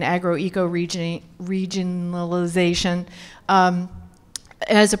mapping and agro-eco regionalization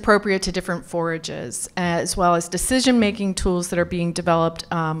as appropriate to different forages, as well as decision-making tools that are being developed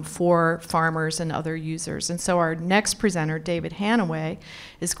for farmers and other users. And so our next presenter, David Hanaway,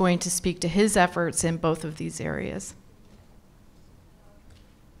 is going to speak to his efforts in both of these areas.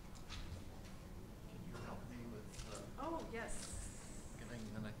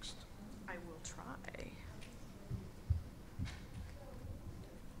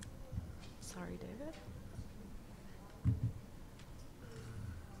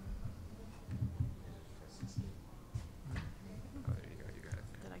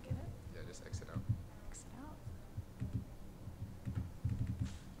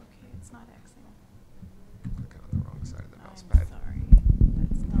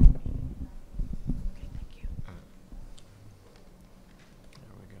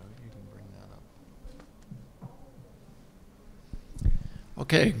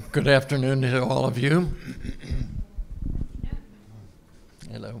 Okay, good afternoon to all of you.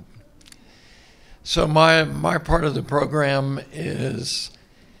 Hello. So my part of the program is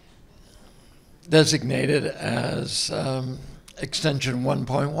designated as Extension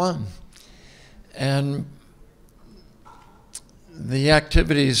 1.1. And the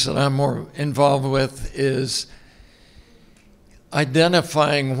activities that I'm more involved with is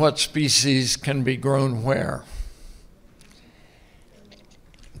identifying what species can be grown where.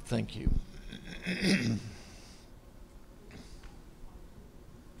 Thank you.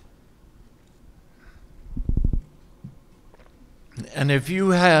 And if you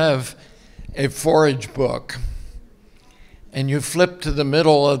have a forage book and you flip to the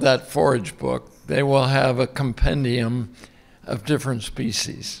middle of that forage book, they will have a compendium of different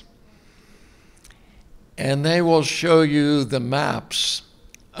species. And they will show you the maps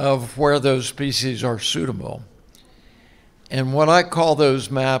of where those species are suitable. And what I call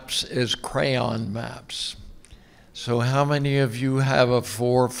those maps is crayon maps. So how many of you have a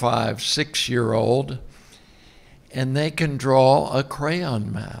 4, 5, 6-year-old and they can draw a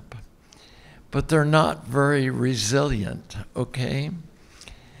crayon map, but they're not very resilient, okay?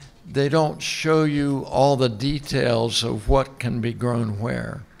 They don't show you all the details of what can be grown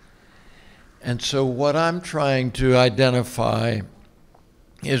where. And so what I'm trying to identify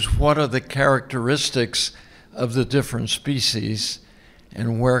is what are the characteristics of the different species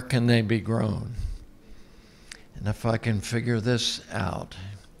and where can they be grown. And if I can figure this out.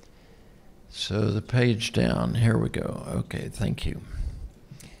 So the page down, here we go. Okay, thank you.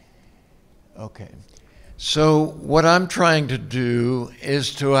 Okay, so what I'm trying to do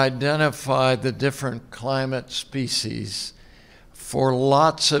is to identify the different climate species for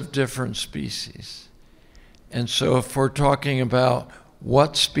lots of different species. And so if we're talking about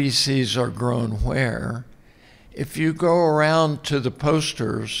what species are grown where, if you go around to the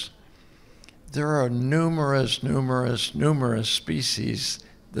posters, there are numerous species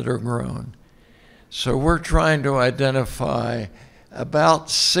that are grown. So we're trying to identify about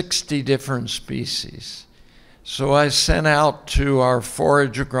 60 different species. So I sent out to our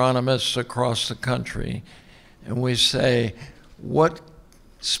forage agronomists across the country, and we say, what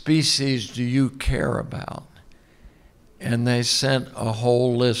species do you care about? And they sent a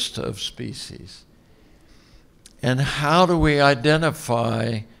whole list of species. And how do we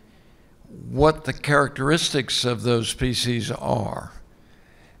identify what the characteristics of those species are?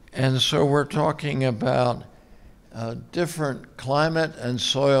 And so we're talking about different climate and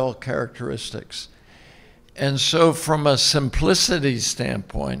soil characteristics. And so from a simplicity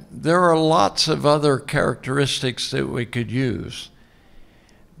standpoint, there are lots of other characteristics that we could use.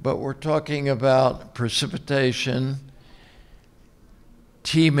 But we're talking about precipitation,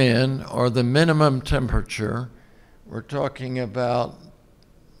 T-min, or the minimum temperature. We're talking about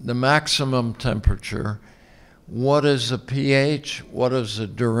the maximum temperature. What is the pH? What is the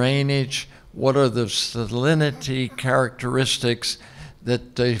drainage? What are the salinity characteristics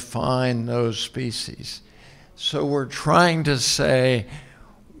that define those species? So we're trying to say,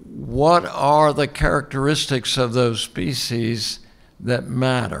 what are the characteristics of those species that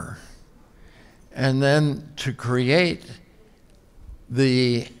matter? And then to create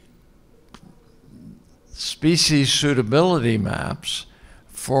the species suitability maps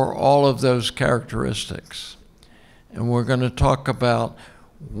for all of those characteristics. And we're going to talk about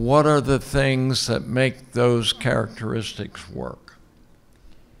what are the things that make those characteristics work.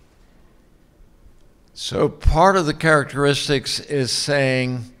 So part of the characteristics is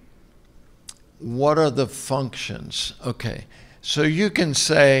saying, what are the functions? Okay, so you can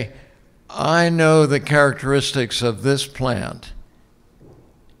say, I know the characteristics of this plant.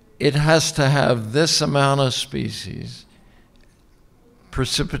 It has to have this amount of species,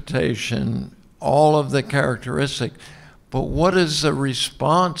 precipitation, all of the characteristics, but what is the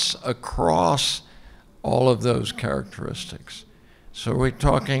response across all of those characteristics? So we're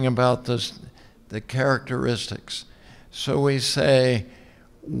talking about the characteristics. So we say,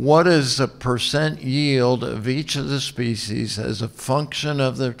 what is the percent yield of each of the species as a function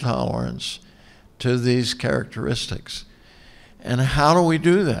of their tolerance to these characteristics? And how do we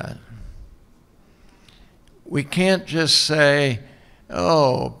do that? We can't just say,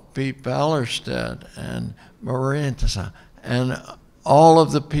 oh, Pete Ballerstedt and Marintasa and all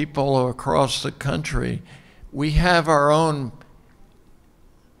of the people across the country, we have our own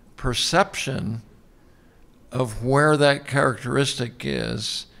perception of where that characteristic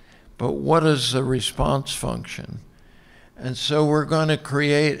is, but what is the response function? And so we're going to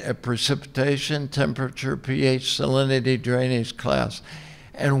create a precipitation, temperature, pH, salinity, drainage class.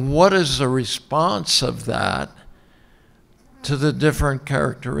 And what is the response of that to the different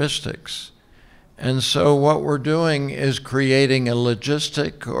characteristics? And so what we're doing is creating a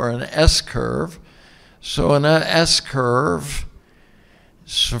logistic or an S-curve. So an S-curve,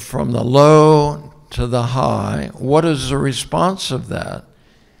 so from the low to the high, what is the response of that?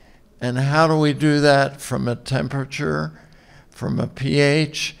 And how do we do that from a temperature, from a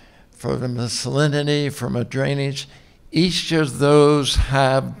pH, from a salinity, from a drainage? Each of those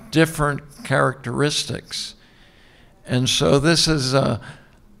have different characteristics. And so this is a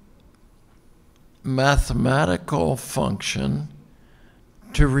mathematical function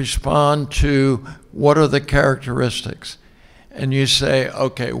to respond to what are the characteristics. And you say,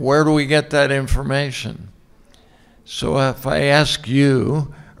 okay, where do we get that information? So if I ask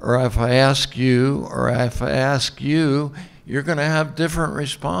you, or if I ask you, or if I ask you, you're going to have different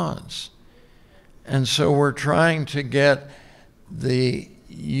response. And so we're trying to get the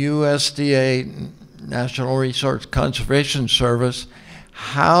USDA, National Resource Conservation Service,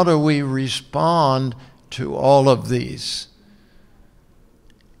 how do we respond to all of these?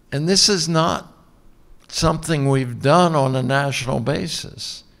 And this is not something we've done on a national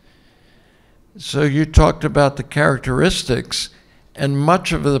basis. So you talked about the characteristics, and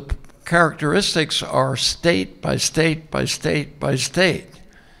much of the characteristics are state by state by state by state.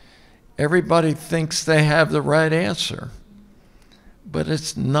 everybody thinks they have the right answer. But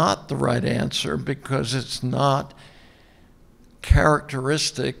it's not the right answer because it's not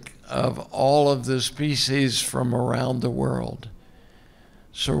characteristic of all of the species from around the world.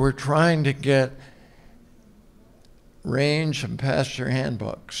 So we're trying to get range and pasture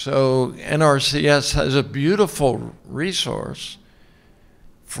handbook. So NRCS has a beautiful resource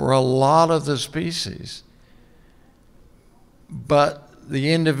for a lot of the species, but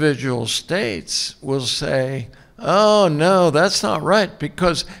the individual states will say, oh no, that's not right,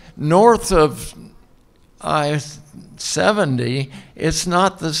 because north of I-70, it's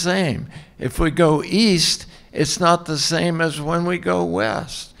not the same. If we go east, it's not the same as when we go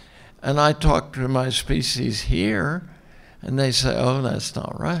west. And I talk to my species here, and they say, oh, that's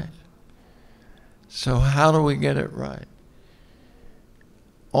not right. So how do we get it right?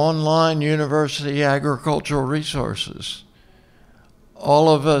 Online university agricultural resources. All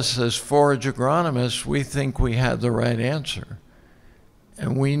of us as forage agronomists, we think we have the right answer.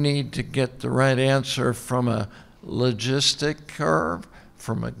 And we need to get the right answer from a logistic curve,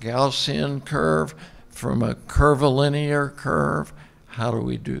 from a Gaussian curve, from a curvilinear curve. How do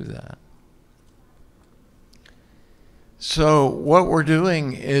we do that? So what we're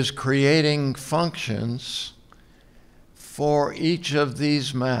doing is creating functions for each of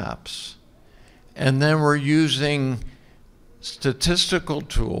these maps. And then we're using statistical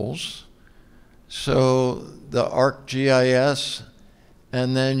tools, so the ArcGIS,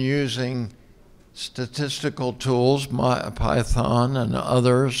 and then using statistical tools, Python and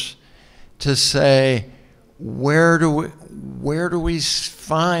others, to say, where do we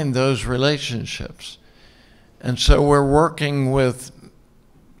find those relationships? And so we're working with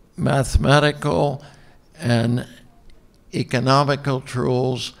mathematical and economical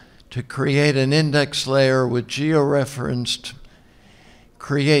tools to create an index layer with georeferenced,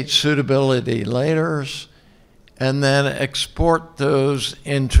 create suitability layers, and then export those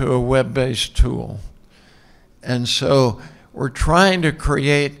into a web-based tool. And so we're trying to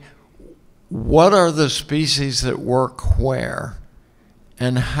create what are the species that work where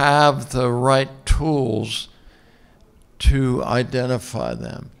and have the right tools to identify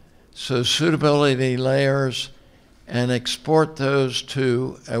them. So suitability layers, and export those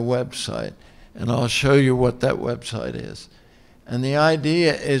to a website. And I'll show you what that website is. And the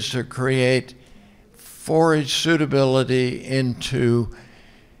idea is to create forage suitability into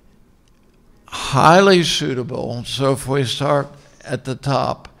highly suitable. So if we start at the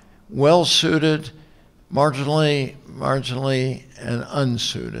top, well-suited, marginally, and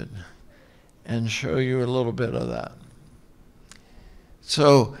unsuited, and show you a little bit of that.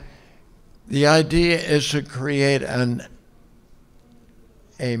 So the idea is to create a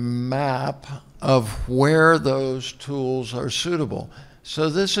map of where those tools are suitable. So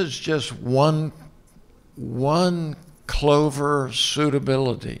this is just one clover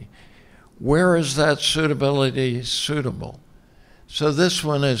suitability. Where is that suitability suitable? So this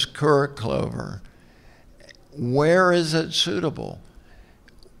one is Kura clover. Where is it suitable?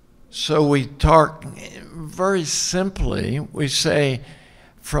 So we talk very simply, we say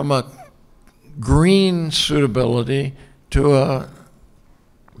from a green suitability to a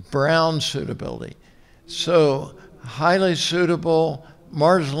brown suitability. So highly suitable,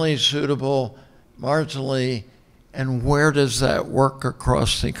 marginally, and where does that work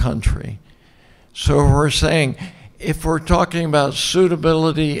across the country? So we're saying, if we're talking about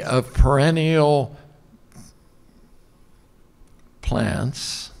suitability of perennial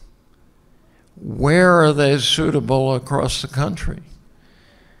plants, where are they suitable across the country?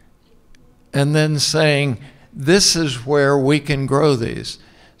 And then saying, this is where we can grow these.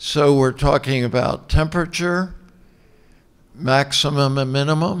 So we're talking about temperature, maximum and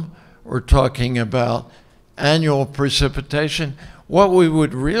minimum. We're talking about annual precipitation. What we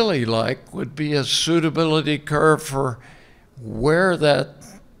would really like would be a suitability curve for where that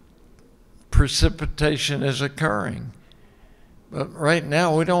precipitation is occurring. But right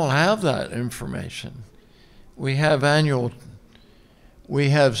now we don't have that information. We have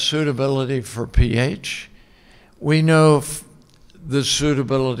suitability for pH. We know the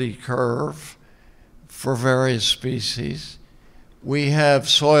suitability curve for various species. We have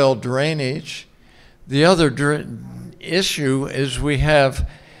soil drainage. The other issue is we have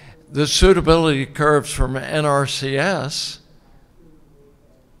the suitability curves from NRCS.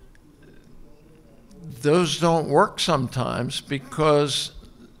 Those don't work sometimes because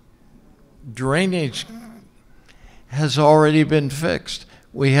drainage has already been fixed.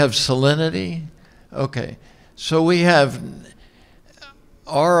 We have salinity. Okay, so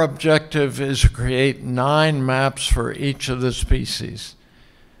our objective is to create 9 maps for each of the species.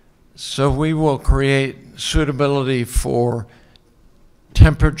 So we will create suitability for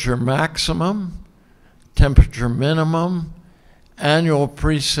temperature maximum, temperature minimum, annual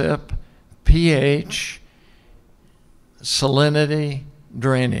precip, pH, salinity,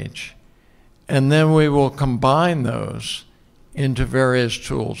 drainage. And then we will combine those into various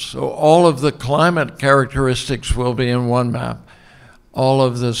tools. So all of the climate characteristics will be in one map. All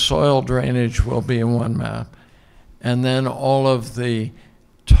of the soil drainage will be in one map. And then all of the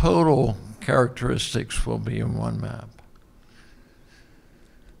total characteristics will be in one map.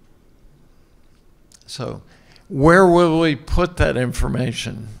 So where will we put that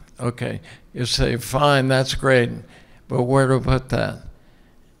information? Okay, you say, fine, that's great, but where to put that?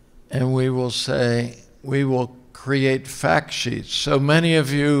 And we will say, we will create fact sheets. So many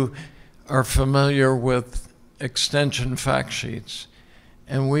of you are familiar with extension fact sheets,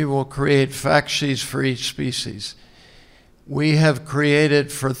 and we will create fact sheets for each species. We have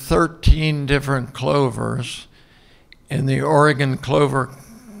created for 13 different clovers in the Oregon Clover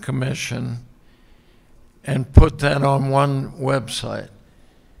Commission and put that on one website.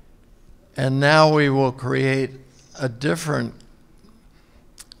 And now we will create a different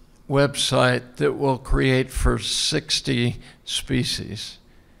website that will create for 60 species.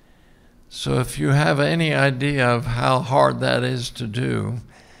 So if you have any idea of how hard that is to do,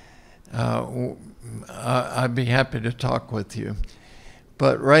 I'd be happy to talk with you.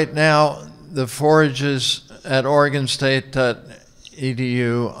 But right now, the Forage is at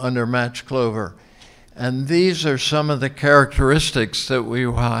OregonState.edu under Match Clover. And these are some of the characteristics that we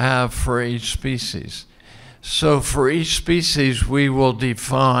will have for each species. So for each species, we will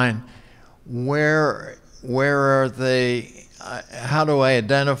define where are they, how do I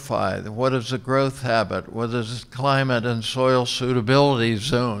identify, what is the growth habit, what is climate and soil suitability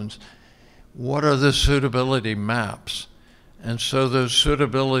zones, what are the suitability maps? And so those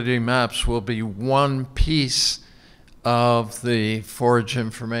suitability maps will be one piece of the Forage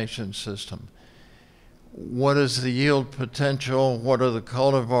information system. What is the yield potential? What are the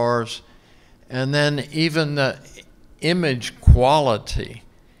cultivars? And then even the image quality.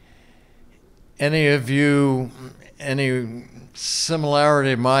 Any of you, any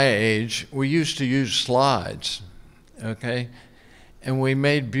similarity to my age, we used to use slides, okay? And we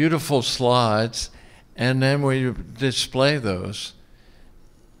made beautiful slides, and then we display those.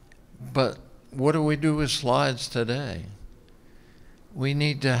 But what do we do with slides today? We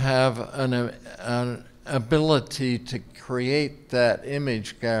need to have an ability to create that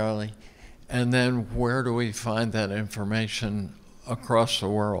image gallery, and then where do we find that information across the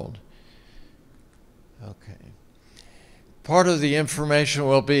world? Okay. Part of the information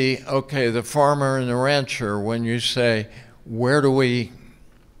will be, okay, the farmer and the rancher, when you say, where do we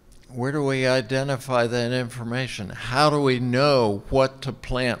identify that information? How do we know what to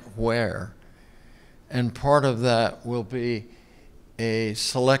plant where? And part of that will be a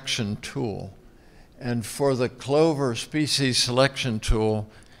selection tool. And for the clover species selection tool,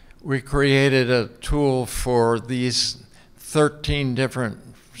 we created a tool for these 13 different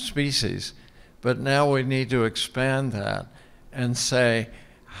species. But now we need to expand that and say,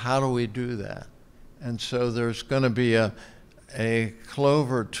 how do we do that? And so there's going to be a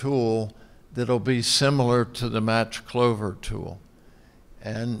clover tool that'll be similar to the Match Clover tool,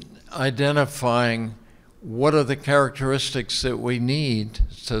 and identifying what are the characteristics that we need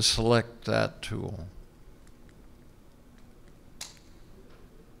to select that tool.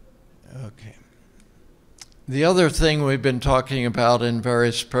 Okay. The other thing we've been talking about in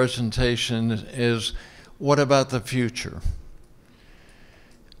various presentations is, what about the future?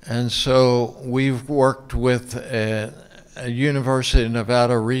 And so we've worked with a University of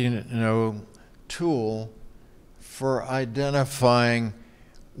Nevada, Reno tool for identifying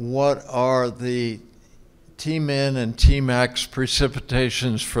what are the Tmin and Tmax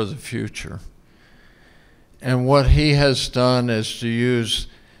precipitations for the future. And what he has done is to use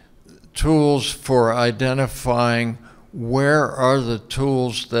tools for identifying where are the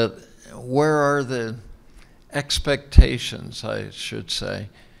tools that, where are the expectations, I should say,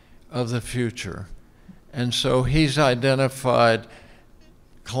 of the future. And so he's identified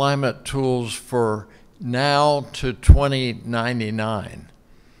climate tools for now to 2099.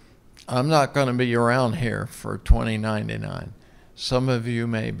 I'm not going to be around here for 2099. Some of you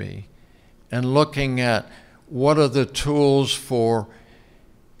may be. And looking at what are the tools for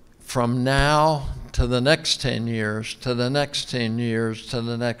from now to the next 10 years, to the next 10 years, to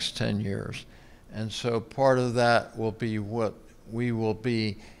the next 10 years. And so part of that will be what we will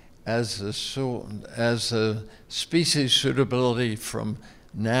be as a species suitability from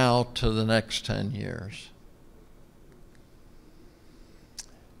now to the next 10 years.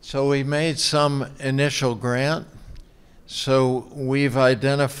 So we made some initial grant. So we've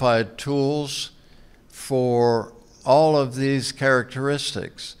identified tools for all of these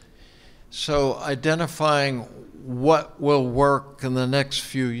characteristics. So identifying what will work in the next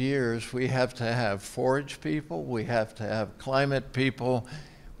few years, we have to have forage people, we have to have climate people,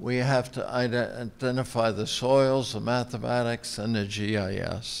 we have to identify the soils, the mathematics, and the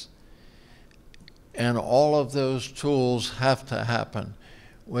GIS. And all of those tools have to happen.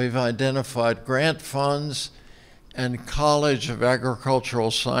 We've identified grant funds and College of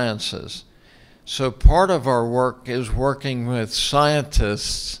Agricultural Sciences. So part of our work is working with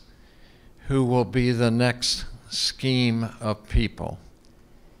scientists who will be the next scheme of people.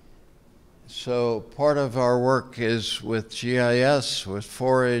 So part of our work is with GIS, with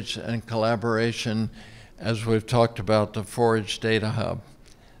Forage, and collaboration, as we've talked about, the Forage Data Hub.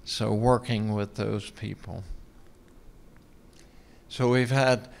 So working with those people. So we've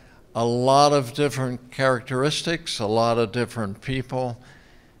had a lot of different characteristics, a lot of different people.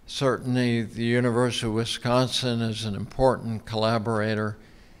 Certainly the University of Wisconsin is an important collaborator.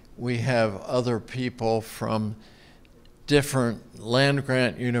 We have other people from different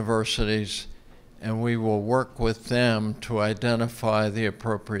land-grant universities, and we will work with them to identify the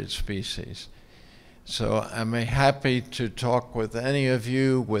appropriate species. So I'm happy to talk with any of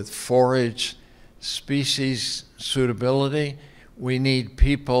you with forage species suitability. We need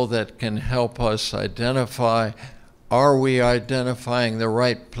people that can help us identify, are we identifying the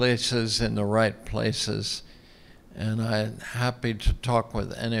right places in the right places? And I'm happy to talk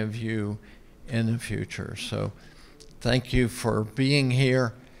with any of you in the future. So thank you for being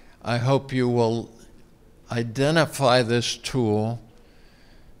here. I hope you will identify this tool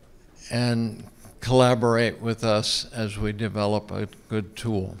and collaborate with us as we develop a good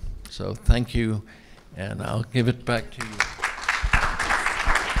tool. So thank you, and I'll give it back to you.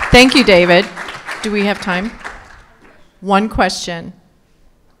 Thank you, David. Do we have time? One question.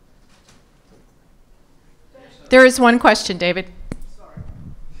 There is one question, David.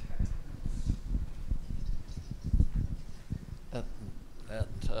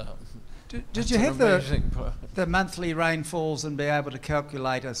 Did you have the monthly rainfalls and be able to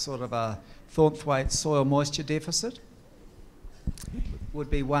calculate a sort of a Thornthwaite soil moisture deficit? Would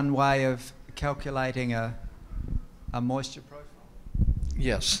be one way of calculating a moisture profile.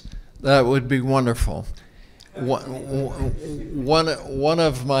 Yes, that would be wonderful. One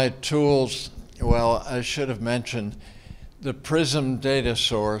of my tools, well, I should have mentioned the PRISM data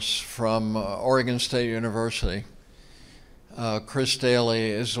source from Oregon State University. Chris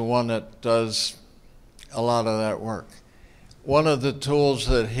Daly is the one that does a lot of that work. One of the tools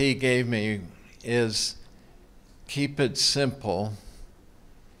that he gave me is keep it simple,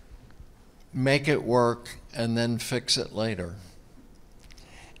 make it work, and then fix it later.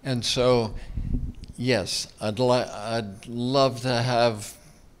 And so, yes, I'd love to have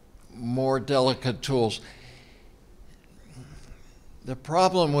more delicate tools. The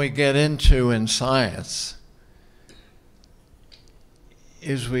problem we get into in science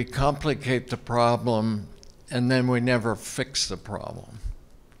is we complicate the problem and then we never fix the problem.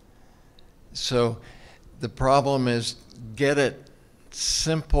 So the problem is get it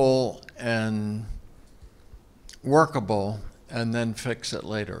simple and workable and then fix it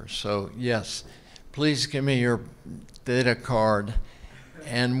later. So yes, please give me your data card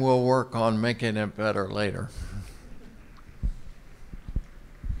and we'll work on making it better later.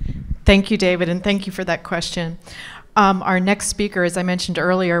 Thank you, David, and thank you for that question. Our next speaker, as I mentioned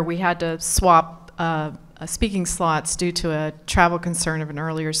earlier, we had to swap speaking slots due to a travel concern of an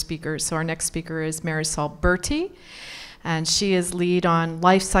earlier speaker. So our next speaker is Marisol Berti, and she is lead on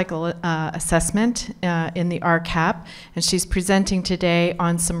life cycle assessment in the RCAP, and she's presenting today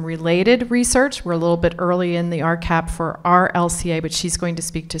on some related research. We're a little bit early in the RCAP for our LCA, but she's going to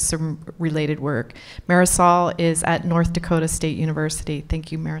speak to some related work. Marisol is at North Dakota State University.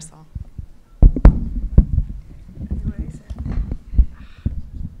 Thank you, Marisol.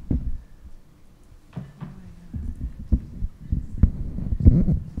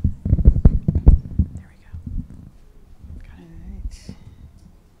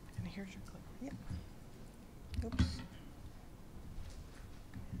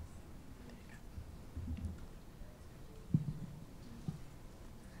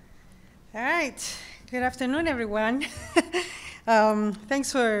 All right. Good afternoon, everyone.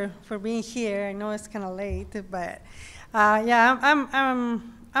 Thanks for being here. I know it's kind of late, but yeah,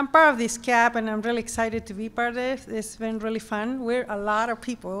 I'm part of this CAP, and I'm really excited to be part of it. It's been really fun. We're a lot of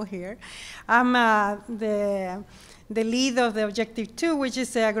people here. I'm the the lead of the Objective 2, which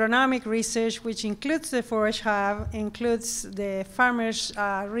is the agronomic research, which includes the Forage Hub, includes the Farmers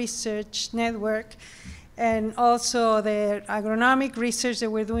Research Network, and also the agronomic research that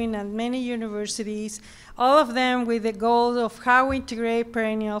we're doing at many universities, all of them with the goal of how we integrate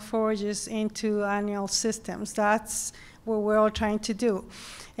perennial forages into annual systems. That's what we're all trying to do.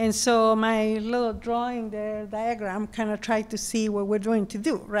 And so my little drawing there, diagram, kind of tried to see what we're trying to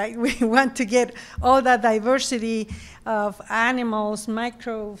do, right? We want to get all that diversity of animals,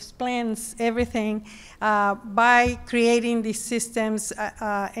 microbes, plants, everything, by creating these systems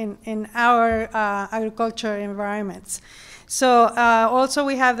in our agriculture environments. So also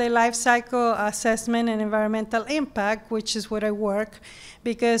we have the life cycle assessment and environmental impact, which is where I work,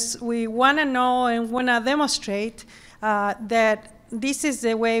 because we want to know and want to demonstrate that this is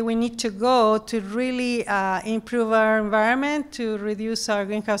the way we need to go to really improve our environment, to reduce our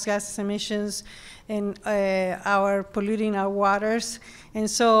greenhouse gas emissions and our polluting our waters. And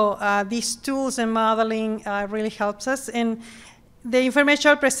so these tools and modeling really helps us. And the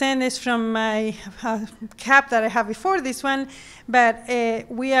information I'll present is from my cap that I have before this one, but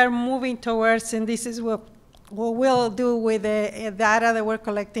we are moving towards, and this is what we'll do with the data that we're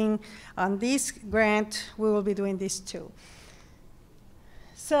collecting on this grant. We will be doing this too.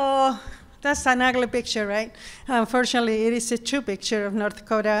 So that's an ugly picture, right? Unfortunately, it is a true picture of North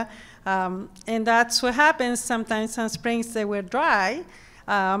Dakota. And that's what happens sometimes on springs that were dry.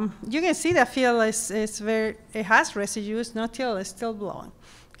 You can see the field it has residues, no till it's still blowing.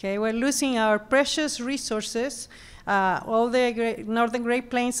 Okay, we're losing our precious resources. All the northern Great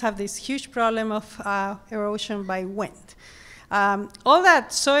Plains have this huge problem of erosion by wind. All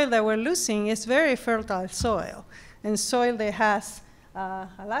that soil that we're losing is very fertile soil, and soil that has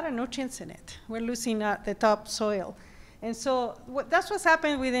a lot of nutrients in it. We're losing the top soil. And so that's what's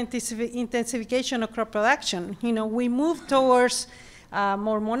happened with intensification of crop production. You know, we move towards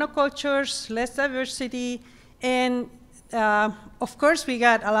more monocultures, less diversity, and of course we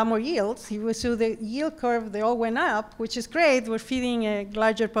got a lot more yields. So the yield curve, they all went up, which is great. We're feeding a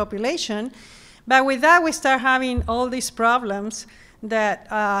larger population. But with that, we start having all these problems that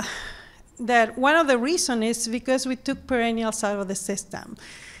that one of the reasons is because we took perennials out of the system.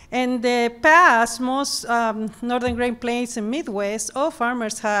 In the past, most northern Great Plains and Midwest, all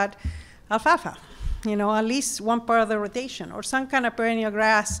farmers had alfalfa, you know, at least one part of the rotation, or some kind of perennial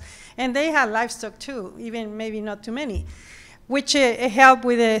grass. And they had livestock too, even maybe not too many, which helped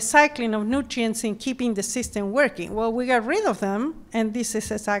with the cycling of nutrients and keeping the system working. Well, we got rid of them, and this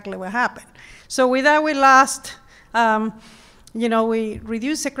is exactly what happened. So with that, we lost you know, we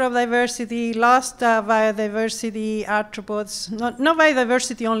reduced the crop diversity, lost biodiversity, arthropods, not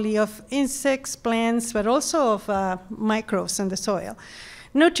biodiversity only of insects, plants, but also of microbes in the soil.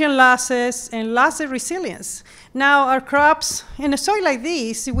 Nutrient losses and loss of resilience. Now our crops, in a soil like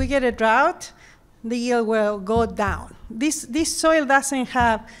this, if we get a drought, the yield will go down. This soil doesn't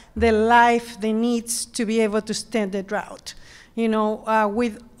have the life it needs to be able to stand the drought. You know,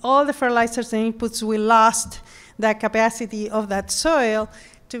 with all the fertilizers and inputs, we lost the capacity of that soil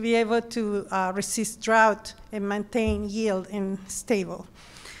to be able to resist drought and maintain yield and stable.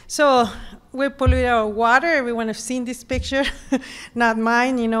 So we pollute our water. Everyone has seen this picture, not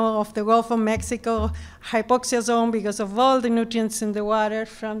mine, you know, of the Gulf of Mexico hypoxia zone because of all the nutrients in the water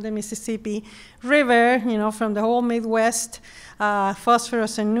from the Mississippi River, you know, from the whole Midwest,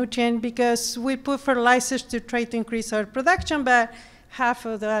 phosphorus and nutrient, because we put fertilizers to try to increase our production, but half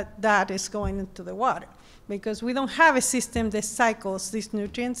of that is going into the water, because we don't have a system that cycles these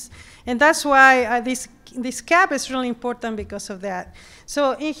nutrients. And that's why this cap is really important because of that.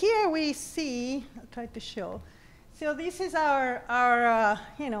 So in here we see, I'll try to show. So this is our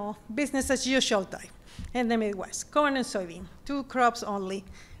you know, business as usual type in the Midwest, corn and soybean, 2 crops only,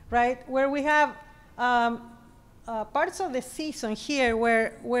 right? Where we have parts of the season here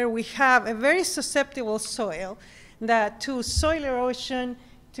where we have a very susceptible soil that to soil erosion,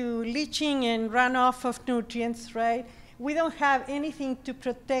 to leaching and runoff of nutrients, right? We don't have anything to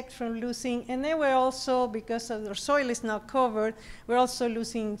protect from losing, and then we're also, because of the soil is not covered, we're also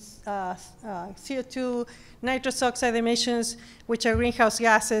losing CO2, nitrous oxide emissions, which are greenhouse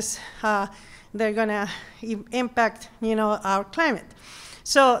gases. They're gonna impact, you know, our climate.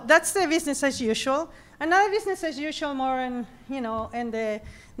 So that's the business as usual. Another business as usual more in, you know, in the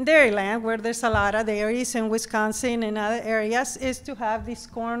dairy land, where there's a lot of dairies in Wisconsin and other areas, is to have this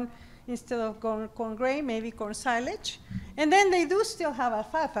corn, instead of corn grain, maybe corn silage. And then they do still have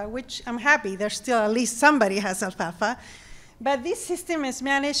alfalfa, which I'm happy. There's still at least somebody has alfalfa. But this system is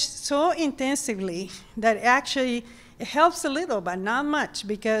managed so intensively that actually it helps a little, but not much,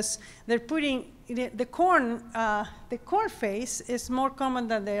 because they're putting the corn phase is more common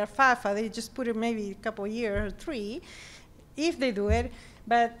than the alfalfa. They just put it maybe a couple of years or 3, if they do it.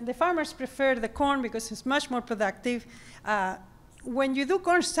 But the farmers prefer the corn because it's much more productive. When you do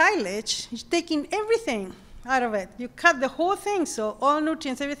corn silage, you're taking everything out of it. You cut the whole thing, so all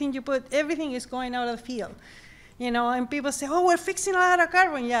nutrients, everything you put, everything is going out of the field. You know, and people say, oh, we're fixing a lot of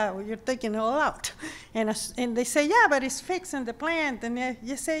carbon. Yeah, well, you're taking it all out. And they say, yeah, but it's fixing the plant. And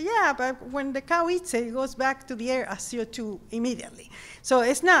you say, yeah, but when the cow eats it, it goes back to the air as CO2 immediately. So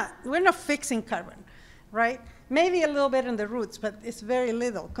it's not, we're not fixing carbon, right? Maybe a little bit in the roots, but it's very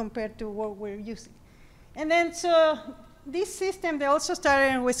little compared to what we're using. And then so this system, they also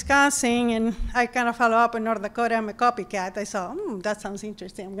started in Wisconsin, and I kind of follow up in North Dakota. I'm a copycat. I saw, that sounds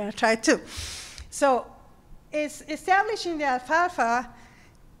interesting. I'm going to try it too. So it's establishing the alfalfa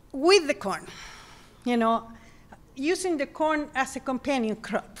with the corn, you know, using the corn as a companion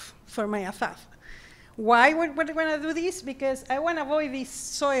crop for my alfalfa. Why would we want to do this? Because I want to avoid this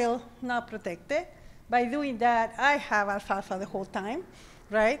soil not protected. By doing that, I have alfalfa the whole time,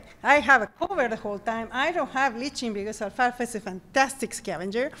 right? I have a cover the whole time. I don't have leaching because alfalfa is a fantastic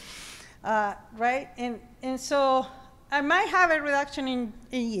scavenger, right? And so I might have a reduction in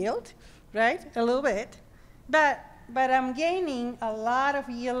yield, right? A little bit, but I'm gaining a lot of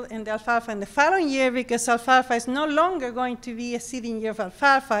yield in the alfalfa in the following year because alfalfa is no longer going to be a seeding year of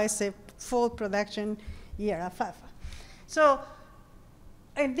alfalfa. It's a full production year alfalfa. So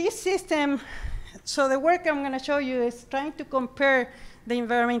in this system, so the work I'm going to show you is trying to compare the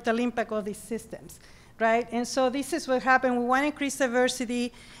environmental impact of these systems, right? And so this is what happened. We want to increase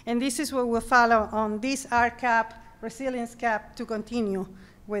diversity, and this is what we'll follow on this RCAP, resilience cap, to continue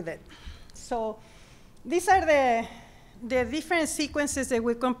with it. So these are the different sequences that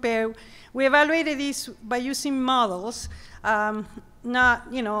we compare. We evaluated this by using models, not,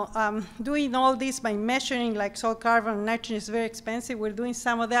 you know, doing all this by measuring like soil carbon and nitrogen is very expensive. We're doing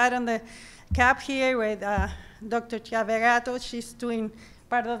some of that on the CAP here with Dr. Chiavegato. She's doing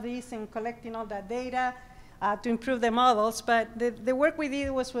part of this and collecting all that data to improve the models. But the work we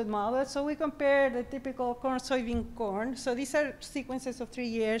did was with models. So we compared the typical corn, soybean, corn. So these are sequences of 3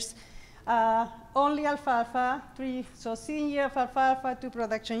 years. Only alfalfa, so seeding year of alfalfa, 2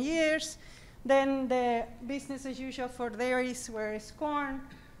 production years. Then the business as usual for dairies, where it's corn,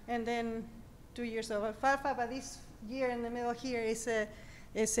 and then 2 years of alfalfa. But this year in the middle here is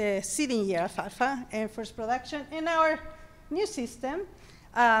a seeding year alfalfa and first production. In our new system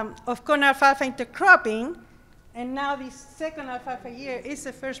of corn alfalfa intercropping, and now this second alfalfa year is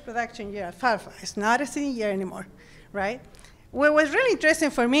the first production year alfalfa. It's not a seeding year anymore, right? What was really interesting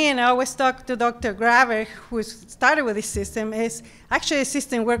for me, and I always talk to Dr. Graver, who started with this system, is actually the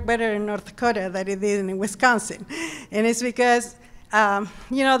system worked better in North Dakota than it did in Wisconsin. And it's because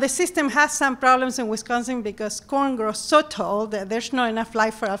you know, the system has some problems in Wisconsin because corn grows so tall that there's not enough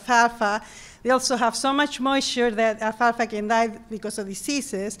light for alfalfa. They also have so much moisture that alfalfa can die because of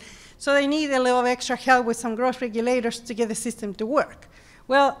diseases. So they need a little extra help with some growth regulators to get the system to work.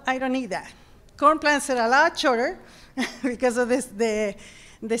 Well, I don't need that. Corn plants are a lot shorter because of this,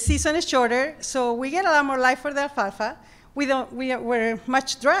 the season is shorter, so we get a lot more light for the alfalfa. We're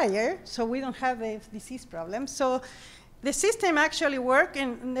much drier, so we don't have the disease problem. So the system actually works,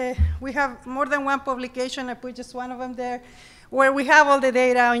 and we have more than one publication. I put just one of them there, where we have all the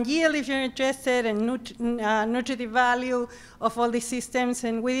data on yield, if you're interested, and nutritive value of all these systems.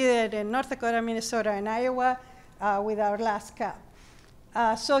 And we did it in North Dakota, Minnesota, and Iowa with our last CAP.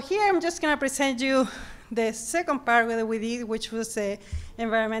 So here I'm just going to present you the second part that we did, which was the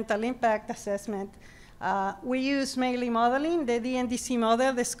environmental impact assessment. We use mainly modeling, the DNDC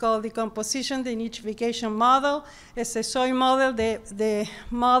model that's called decomposition, the nitrification model. It's a soil model that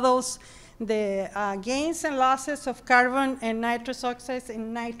models the gains and losses of carbon and nitrous oxides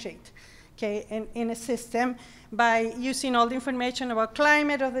and nitrate, okay, in a system by using all the information about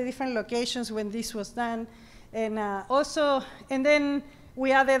climate of the different locations when this was done. And and then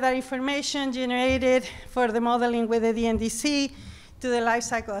we added that information generated for the modeling with the DNDC to the life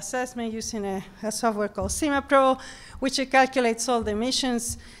cycle assessment using a software called CIMAPRO, which calculates all the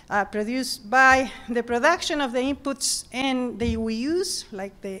emissions produced by the production of the inputs and we use,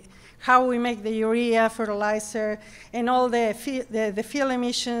 like how we make the urea, fertilizer, and all the field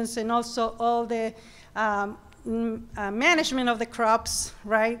emissions, and also all the management of the crops,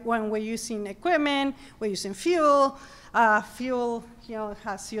 right? When we're using equipment, we're using fuel. Fuel, you know,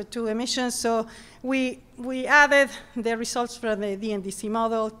 has CO2 emissions, so we added the results from the DNDC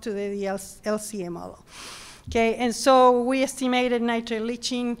model to the LCA model. Okay, and so we estimated nitrate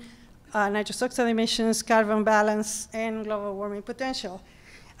leaching, nitrous oxide emissions, carbon balance, and global warming potential.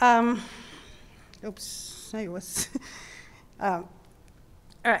 Oops, I was. All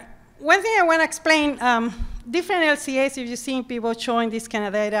right. One thing I want to explain, different LCAs, if you've seen people showing this kind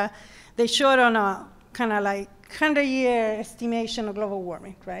of data, they showed on a kind of like 100-year estimation of global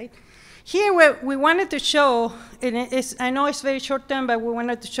warming, right? Here we wanted to show, and I know it's very short term, but we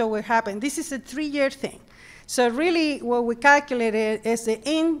wanted to show what happened. This is a 3-year thing. So really what we calculated is the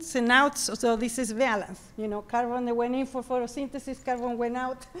ins and outs, so this is balance. You know, carbon that went in for photosynthesis, carbon went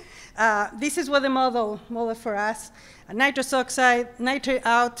out. This is what the model for us. Nitrous oxide, nitrate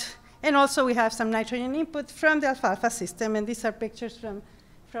out, and also we have some nitrogen input from the alfalfa system, and these are pictures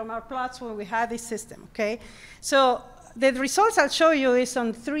from our plots when we had this system, okay? So the results I'll show you is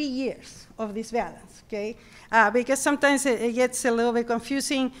on 3 years of this balance, okay? Because sometimes it gets a little bit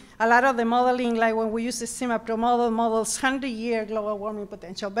confusing. A lot of the modeling, like when we use the CIMAPRO model, models 100-year global warming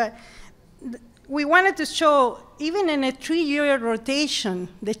potential. But we wanted to show, even in a 3-year rotation,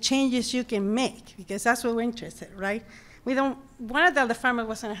 the changes you can make, because that's what we're interested in, right? We don't want to tell the farmer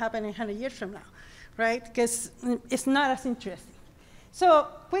what's going to happen in 100 years from now, right? Because it's not as interesting. So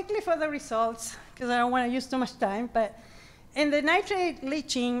quickly for the results, because I don't want to use too much time, but in the nitrate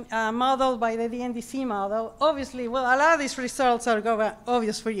leaching model by the DNDC model, obviously, well, a lot of these results are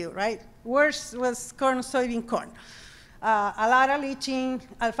obvious for you, right? Worst was corn, soybean, corn. A lot of leaching.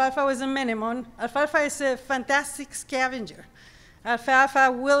 Alfalfa was a minimum. Alfalfa is a fantastic scavenger.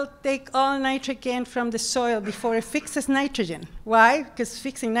 Alfalfa will take all nitrogen from the soil before it fixes nitrogen. Why? Because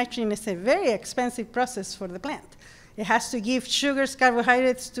fixing nitrogen is a very expensive process for the plant. It has to give sugars,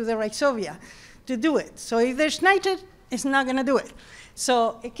 carbohydrates to the rhizobia to do it. So if there's nitrogen, it's not going to do it.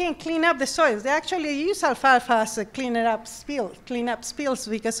 So it can clean up the soils. They actually use alfalfa as a clean up spills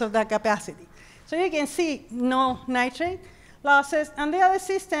because of that capacity. So you can see no nitrate losses. And the other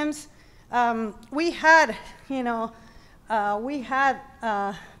systems, we had,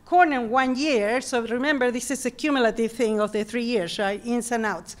 corn in 1 year. So remember, this is a cumulative thing of the 3 years, right? Ins and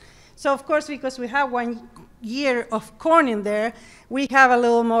outs. So of course, because we have 1 year of corn in there, we have a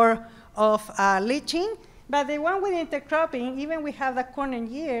little more of leaching. But the one with intercropping, even we have the corn in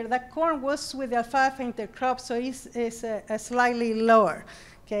year, that corn was with the alfalfa intercrop, so it's slightly lower,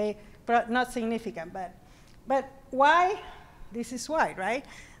 okay? But not significant, but why? This is why, right?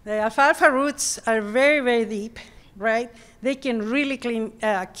 The alfalfa roots are very, very deep, right? They can really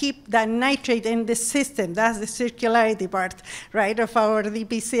keep that nitrate in the system. That's the circularity part, right, of our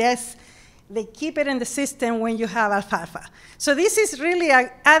DPCS. They keep it in the system when you have alfalfa. So this is really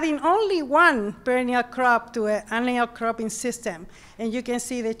adding only one perennial crop to an annual cropping system, and you can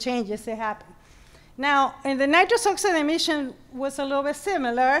see the changes that happen. Now, in the nitrous oxide emission was a little bit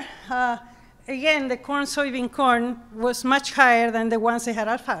similar. Again, the corn, soybean, corn was much higher than the ones that had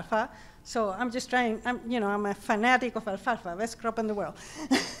alfalfa. So I'm just trying, I'm a fanatic of alfalfa, best crop in the world.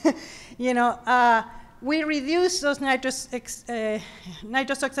 We reduced those nitrous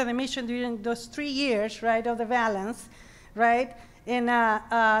oxide emission during those 3 years, right, of the balance, right? And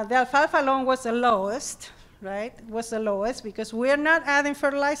the alfalfa alone was the lowest, right? Was the lowest because we're not adding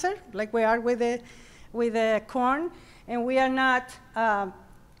fertilizer like we are with the corn, and we are not, and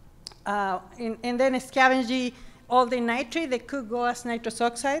then scavenging all the nitrate that could go as nitrous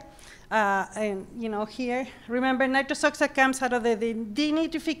oxide. And here, remember, nitrous oxide comes out of the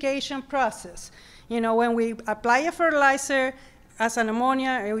denitrification process. When we apply a fertilizer as an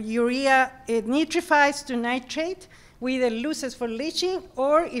ammonia or urea, it nitrifies to nitrate. We either lose it for leaching,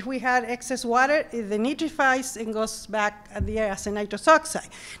 or if we had excess water, it denitrifies and goes back at the air as a nitrous oxide.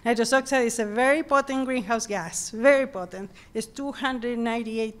 Nitrous oxide is a very potent greenhouse gas, very potent. It's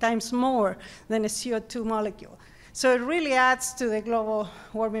 298 times more than a CO2 molecule. So it really adds to the global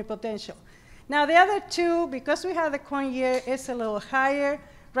warming potential. Now the other two, because we have the corn year, is a little higher.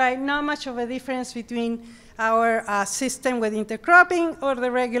 Right, not much of a difference between our system with intercropping or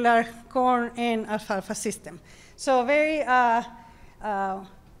the regular corn and alfalfa system. So it's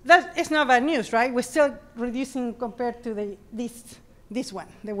not bad news, right? We're still reducing compared to this one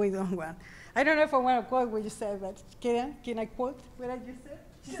that we don't want. I don't know if I want to quote what you said, but can I quote what I just said?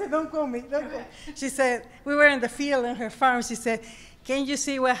 She said, don't quote me, don't quote. She said, we were in the field in her farm, she said, can you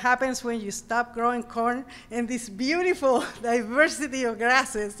see what happens when you stop growing corn and this beautiful diversity of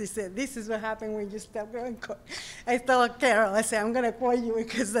grasses? He said, this is what happens when you stop growing corn. I told Carol, I said, I'm going to quote you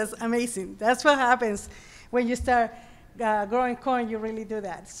because that's amazing. That's what happens when you start growing corn, you really do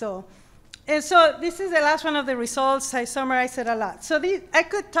that. So this is the last one of the results. I summarized it a lot. So I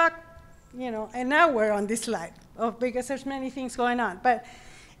could talk, an hour on this slide because there's many things going on. But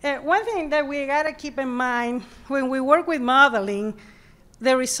one thing that we got to keep in mind when we work with modeling,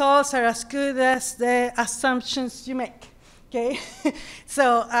 the results are as good as the assumptions you make. okay?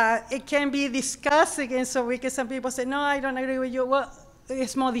 So it can be discussed again, so because some people say, no, I don't agree with you. Well,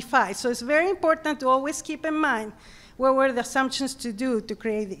 it's modified. So it's very important to always keep in mind what were the assumptions to do to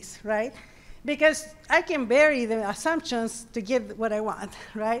create this, right? Because I can vary the assumptions to get what I want,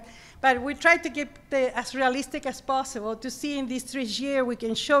 right? But we try to keep it as realistic as possible to see in these 3 years we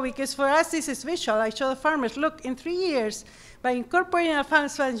can show, because for us this is visual. I show the farmers, look, in 3 years, by incorporating a farm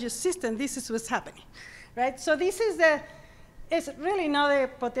use system, this is what's happening, right? So this is it's really not a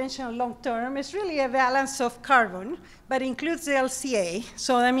potential long term. It's really a balance of carbon, but includes the LCA.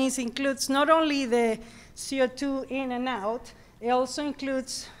 So that means includes not only the CO2 in and out, it also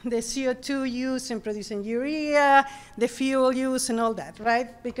includes the CO2 use in producing urea, the fuel use, and all that,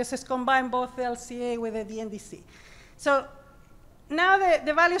 right? Because it's combined both the LCA with the DNDC. So now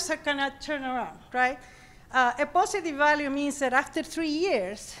the values are kind of turned around, right? A positive value means that after 3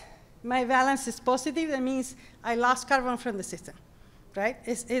 years, my balance is positive. That means I lost carbon from the system, right?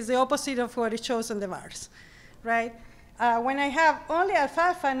 It's the opposite of what it shows on the bars, right? When I have only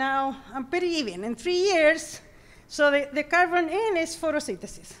alfalfa now, I'm pretty even. In 3 years, so the carbon in is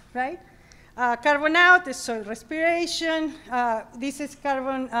photosynthesis, right? Carbon out is soil respiration. This is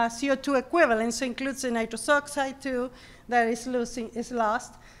carbon CO2 equivalent, so includes the nitrous oxide too that is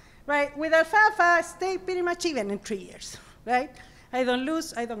lost, right? With alfalfa, I stay pretty much even in 3 years, right? I don't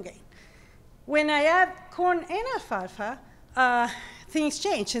lose, I don't gain. When I add corn and alfalfa, things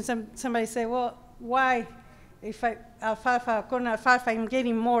change. And somebody say, well, why, if I corn alfalfa, I'm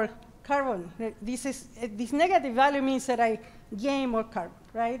getting more carbon? This negative value means that I gain more carbon,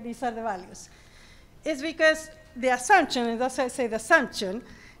 right? These are the values. It's because the assumption, and that's why I say the assumption,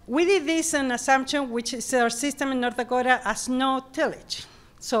 we did this an assumption, which is our system in North Dakota as no tillage.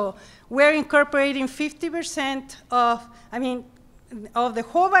 So we're incorporating 50% of the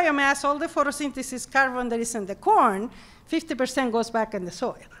whole biomass, all the photosynthesis carbon that is in the corn, 50% goes back in the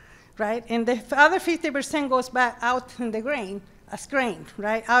soil, right? And the other 50% goes back out in the grain, as grain,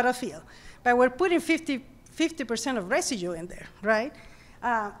 right, out of field. But we're putting 50% of residue in there, right?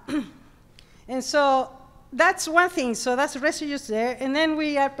 And so that's one thing. So that's residues there. And then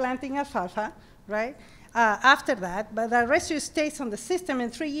we are planting alfalfa, right, after that. But the residue stays on the system in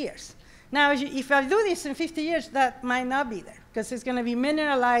 3 years. Now, if I do this in 50 years, that might not be there, because it's going to be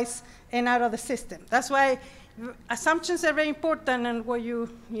mineralized and out of the system. That's why assumptions are very important and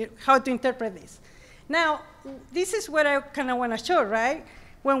how to interpret this. Now, this is what I kind of want to show, right?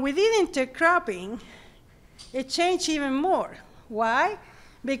 When we did intercropping, it changed even more. Why?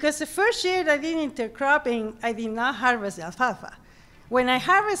 Because the first year I did intercropping, I did not harvest the alfalfa. When I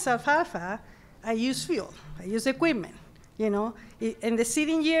harvest alfalfa, I use fuel, I use equipment. You know, and the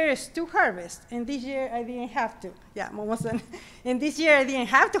seeding year is to harvest, and this year I didn't have to. Yeah, I'm almost done. And this year I didn't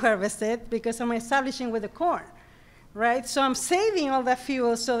have to harvest it because I'm establishing with the corn, right? So I'm saving all that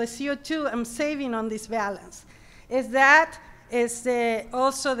fuel, so the CO2 I'm saving on this balance.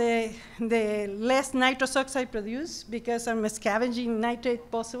 Also the less nitrous oxide produced because I'm scavenging nitrate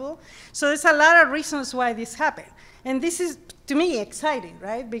possible. So there's a lot of reasons why this happened. And this is, to me, exciting,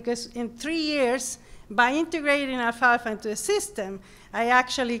 right? Because in 3 years, by integrating alfalfa into the system, I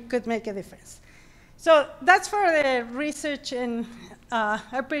actually could make a difference. So that's for the research, and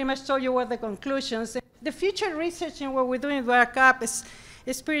I pretty much told you what the conclusions. The future research and what we're doing with our CAP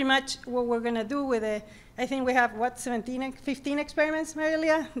is pretty much what we're going to do with it. I think we have, 15 experiments,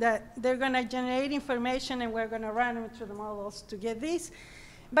 Marilia, that they're going to generate information, and we're going to run them through the models to get this.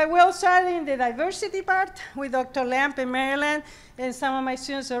 But we also are in the diversity part with Dr. Lamp in Maryland, and some of my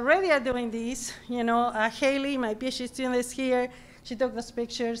students already are doing this. You know, Haley, my PhD student, is here. She took those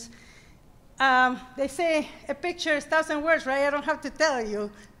pictures. They say a picture is 1,000 words, right? I don't have to tell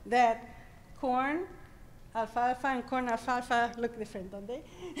you that corn, alfalfa, and corn alfalfa look different, don't they?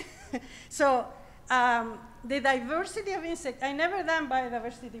 So the diversity of insects, I never done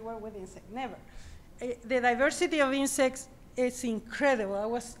biodiversity work with insects, never. The diversity of insects, it's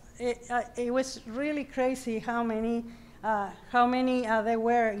incredible. It was really crazy how many there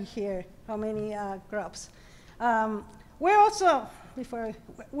were in here, how many crops. We're also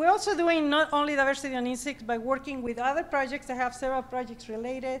doing not only diversity on insects, but working with other projects. I have several projects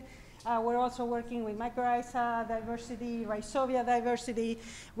related. We're also working with mycorrhiza diversity, rhizobia diversity.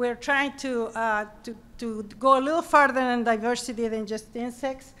 We're trying to go a little farther in diversity than just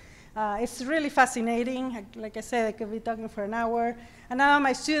insects. It's really fascinating. Like I said, I could be talking for an hour. And now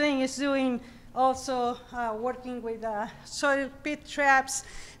my student is doing also working with soil pit traps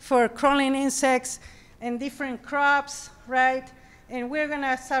for crawling insects and different crops, right? And we're going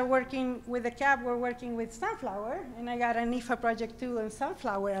to start working with the CAP. We're working with sunflower, and I got a NIFA project too on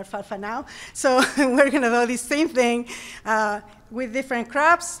sunflower alfalfa now. So we're going to do the same thing with different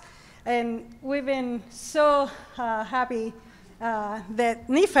crops. And we've been so happy that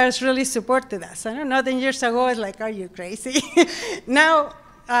NIFA has really supported us. I don't know, 10 years ago, it's like, are you crazy? Now,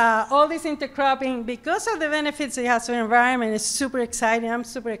 all this intercropping, because of the benefits it has to the environment, is super exciting. I'm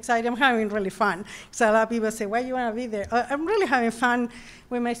super excited. I'm having really fun. So a lot of people say, why do you want to be there? I'm really having fun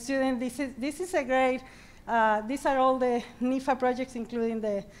with my students. This is a great, these are all the NIFA projects, including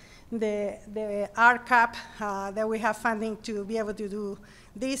the RCAP, that we have funding to be able to do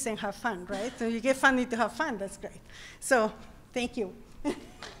this and have fun, right? So you get funding to have fun. That's great. So thank you.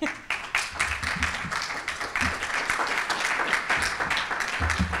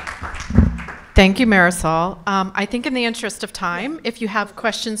 Thank you, Marisol. I think in the interest of time, if you have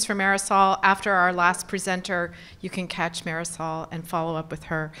questions for Marisol after our last presenter, you can catch Marisol and follow up with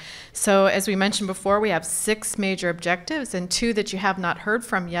her. So as we mentioned before, we have 6 major objectives, and 2 that you have not heard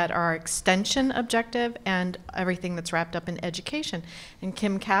from yet are our extension objective and everything that's wrapped up in education. And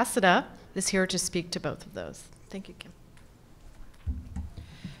Kim Cassida is here to speak to both of those. Thank you, Kim.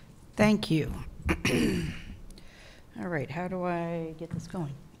 Thank you. All right, how do I get this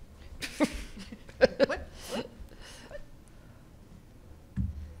going? What?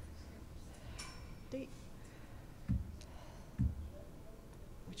 Date.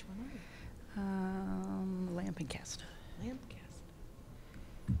 Which one are you? Lamp and cast. Lamp cast.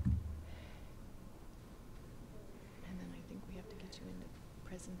 And then I think we have to get you into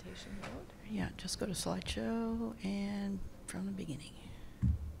presentation mode. Yeah, just go to slideshow and from the beginning.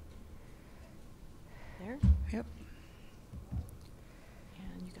 There? Yep.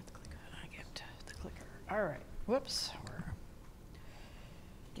 And you got the clicker. I get the clicker. All right. Whoops. We're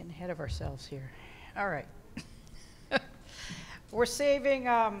getting ahead of ourselves here. All right. We're saving,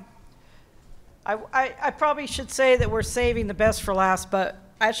 I probably should say that we're saving the best for last, but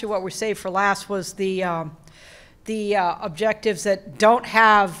actually what we saved for last was the objectives that don't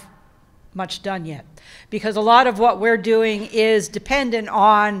have much done yet. Because a lot of what we're doing is dependent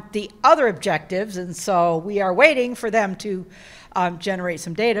on the other objectives, and so we are waiting for them to generate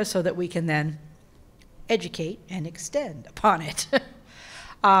some data so that we can then educate and extend upon it.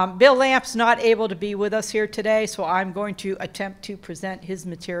 Bill Lamp's not able to be with us here today, so I'm going to attempt to present his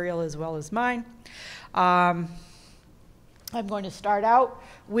material as well as mine. I'm going to start out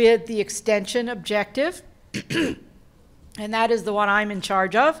with the extension objective, and that is the one I'm in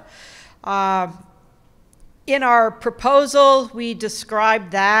charge of. In our proposal, we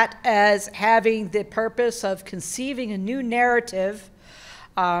described that as having the purpose of conceiving a new narrative.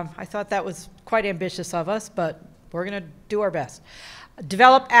 I thought that was quite ambitious of us, but we're going to do our best.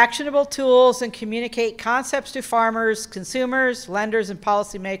 Develop actionable tools and communicate concepts to farmers, consumers, lenders, and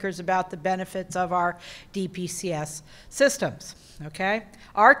policymakers about the benefits of our DPCS systems, okay?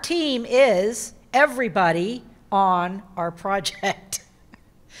 Our team is everybody on our project.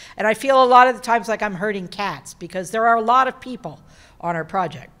 And I feel a lot of the times like I'm herding cats because there are a lot of people on our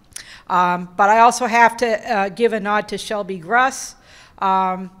project. But I also have to give a nod to Shelby Gruss,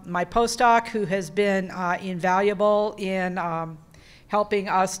 my postdoc, who has been invaluable in helping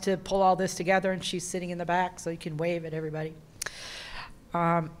us to pull all this together, and she's sitting in the back, so you can wave at everybody.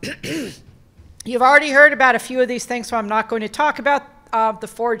 You've already heard about a few of these things, so I'm not going to talk about the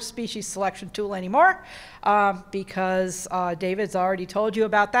Forage species selection tool anymore because David's already told you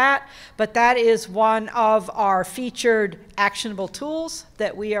about that. But that is one of our featured actionable tools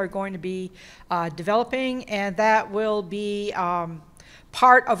that we are going to be developing, and that will be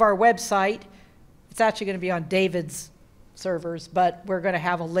part of our website. It's actually going to be on David's servers, but we're going to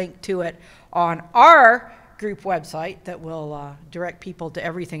have a link to it on our group website that will direct people to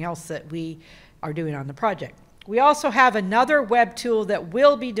everything else that we are doing on the project. We also have another web tool that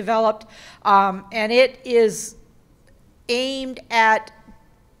will be developed, and it is aimed at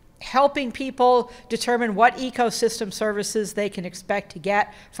helping people determine what ecosystem services they can expect to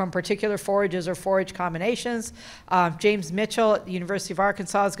get from particular forages or forage combinations. James Mitchell at the University of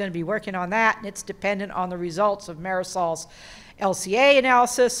Arkansas is going to be working on that, and it's dependent on the results of Marisol's LCA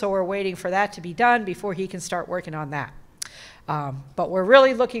analysis, so we're waiting for that to be done before he can start working on that. But we're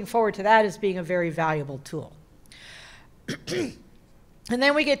really looking forward to that as being a very valuable tool. And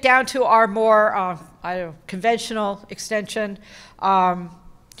then we get down to our more conventional extension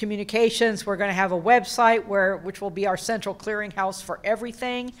communications. We're going to have a website which will be our central clearinghouse for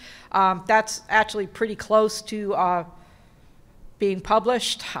everything. That's actually pretty close to being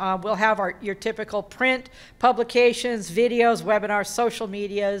published. We'll have your typical print publications, videos, webinars, social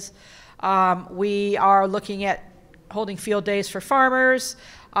medias. We are looking at holding field days for farmers,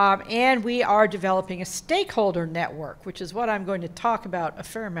 and we are developing a stakeholder network, which is what I'm going to talk about a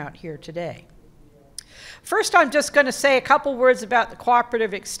fair amount here today. First, I'm just going to say a couple words about the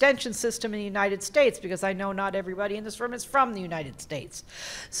cooperative extension system in the United States, because I know not everybody in this room is from the United States.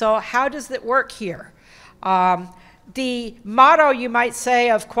 So how does it work here? The motto, you might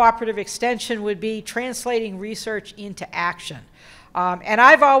say, of cooperative extension would be translating research into action. And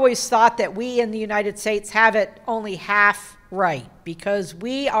I've always thought that we in the United States have it only half right, because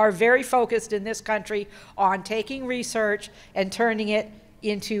we are very focused in this country on taking research and turning it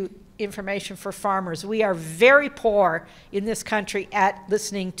into information for farmers. We are very poor in this country at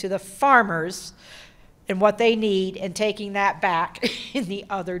listening to the farmers and what they need and taking that back in the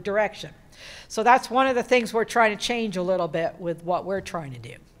other direction. So that's one of the things we're trying to change a little bit with what we're trying to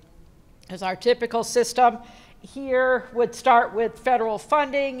do. As our typical system here would start with federal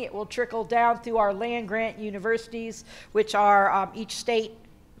funding. It will trickle down through our land-grant universities, which are each state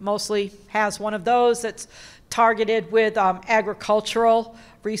mostly has one of those that's targeted with agricultural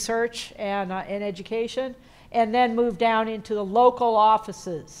research and education, and then move down into the local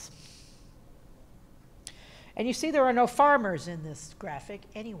offices. And you see there are no farmers in this graphic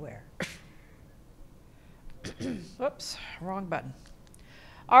anywhere. Whoops, wrong button.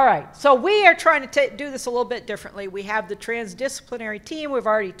 All right, so we are trying to do this a little bit differently. We have the transdisciplinary team. We've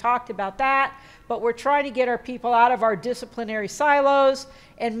already talked about that, but we're trying to get our people out of our disciplinary silos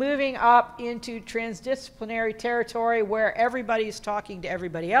and moving up into transdisciplinary territory where everybody's talking to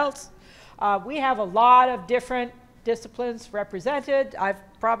everybody else. We have a lot of different disciplines represented. I've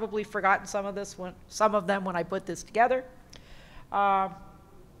probably forgotten some of them when I put this together.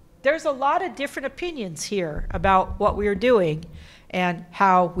 There's a lot of different opinions here about what we're doing and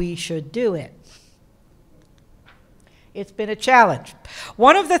how we should do it. It's been a challenge.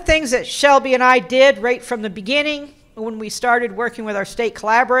 One of the things that Shelby and I did right from the beginning when we started working with our state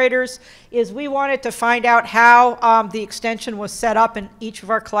collaborators is we wanted to find out how the extension was set up in each of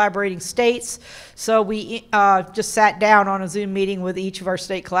our collaborating states. So we just sat down on a Zoom meeting with each of our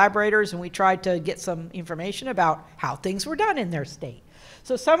state collaborators and we tried to get some information about how things were done in their state.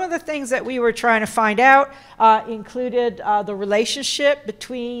 So some of the things that we were trying to find out included the relationship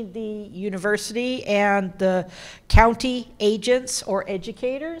between the university and the county agents or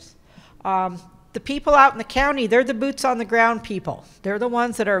educators. The people out in the county, they're the boots on the ground people. They're the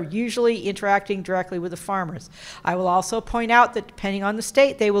ones that are usually interacting directly with the farmers. I will also point out that depending on the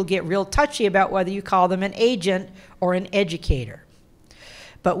state, they will get real touchy about whether you call them an agent or an educator.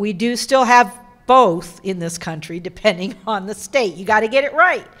 But we do still have both in this country, depending on the state. You got to get it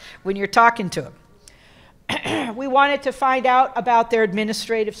right when you're talking to them. We wanted to find out about their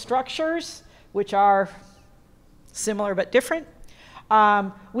administrative structures, which are similar but different.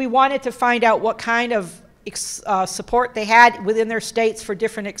 We wanted to find out what kind of support they had within their states for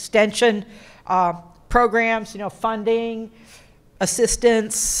different extension programs, funding,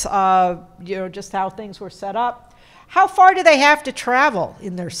 assistance, just how things were set up. How far do they have to travel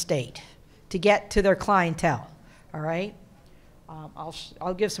in their state to get to their clientele? All right.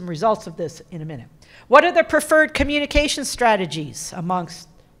 I'll give some results of this in a minute. What are the preferred communication strategies amongst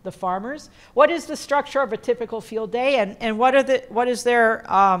the farmers? What is the structure of a typical field day, and what is their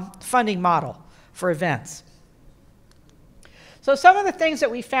funding model for events? So some of the things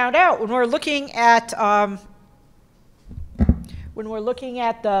that we found out when we're looking at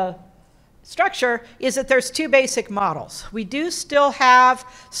the structure is that there's two basic models. We do still have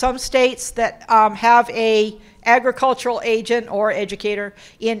some states that have a agricultural agent or educator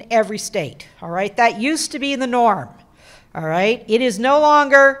in every state, all right? That used to be the norm, all right? It is no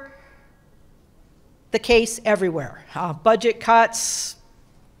longer the case everywhere. Budget cuts,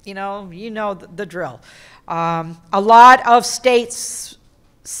 you know the drill. A lot of states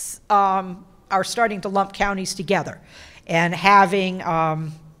are starting to lump counties together and having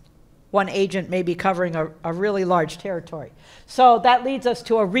one agent may be covering a really large territory. So that leads us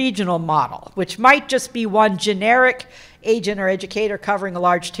to a regional model, which might just be one generic agent or educator covering a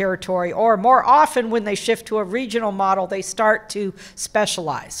large territory, or more often when they shift to a regional model, they start to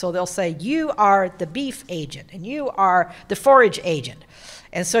specialize. So they'll say, you are the beef agent, and you are the forage agent.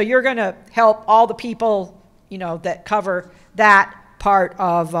 And so you're going to help all the people, that cover that part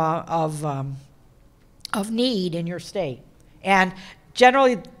of need in your state. And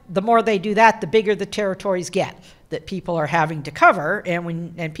generally, the more they do that, the bigger the territories get that people are having to cover,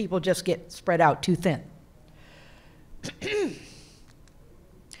 and people just get spread out too thin.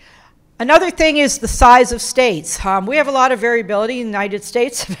 Another thing is the size of states. We have a lot of variability in the United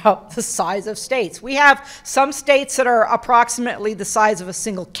States about the size of states. We have some states that are approximately the size of a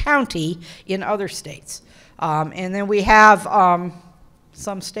single county in other states. And then we have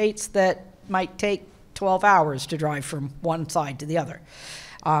some states that might take 12 hours to drive from one side to the other.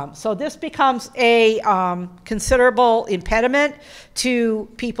 So this becomes a considerable impediment to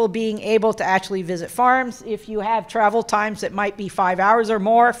people being able to actually visit farms. If you have travel times that might be 5 hours or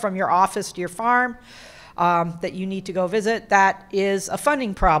more from your office to your farm that you need to go visit, that is a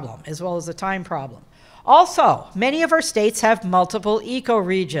funding problem as well as a time problem. Also, many of our states have multiple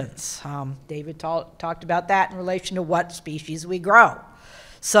ecoregions. David talked about that in relation to what species we grow.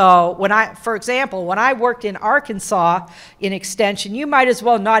 So for example, when I worked in Arkansas in extension, you might as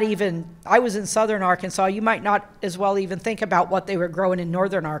well not even, I was in southern Arkansas, you might not as well even think about what they were growing in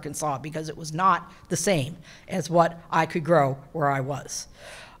northern Arkansas because it was not the same as what I could grow where I was.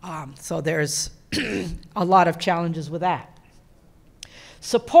 So there's a lot of challenges with that.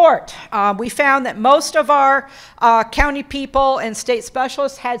 Support. We found that most of our county people and state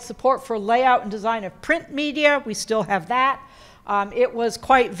specialists had support for layout and design of print media. We still have that. It was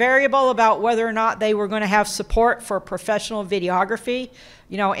quite variable about whether or not they were going to have support for professional videography.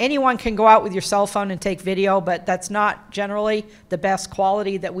 You know, anyone can go out with your cell phone and take video, but that's not generally the best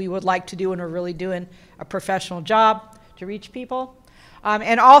quality that we would like to do when we're really doing a professional job to reach people.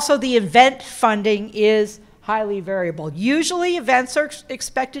 And also the event funding is highly variable. Usually events are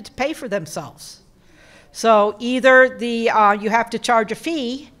expected to pay for themselves. So either you have to charge a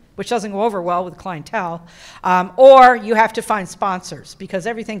fee, which doesn't go over well with clientele, or you have to find sponsors because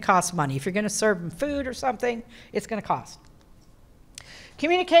everything costs money. If you're going to serve them food or something, it's going to cost.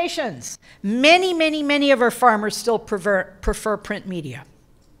 Communications. Many of our farmers still prefer print media.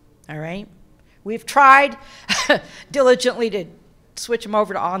 All right? We've tried diligently to switch them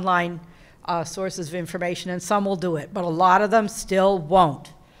over to online sources of information, and some will do it, but a lot of them still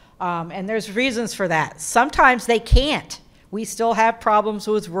won't. And there's reasons for that. Sometimes they can't. We still have problems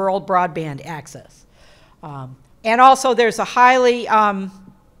with rural broadband access. And also there's a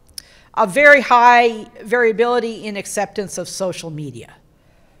very high variability in acceptance of social media.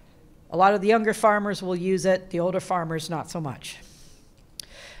 A lot of the younger farmers will use it, the older farmers not so much.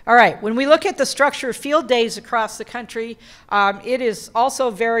 All right, when we look at the structure of field days across the country, it is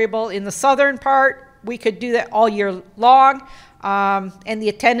also variable. In the southern part, we could do that all year long, and the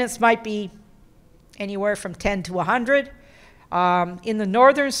attendance might be anywhere from 10 to 100. In the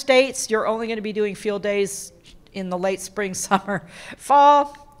northern states, you're only going to be doing field days in the late spring, summer,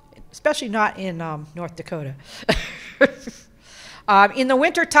 fall, especially not in North Dakota. In the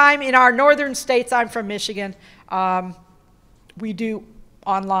wintertime, in our northern states, I'm from Michigan, we do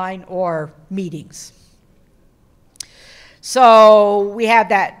online or meetings. So we have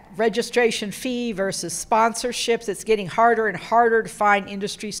that registration fee versus sponsorships. It's getting harder and harder to find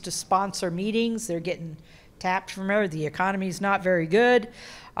industries to sponsor meetings. They're getting tapped from everywhere. The economy is not very good.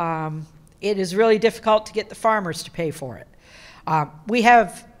 It is really difficult to get the farmers to pay for it. We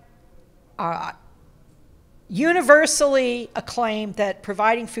have universally acclaimed that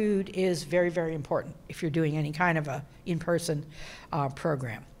providing food is very important if you're doing any kind of a in-person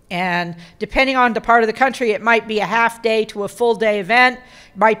program. And depending on the part of the country, it might be a half day to a full day event.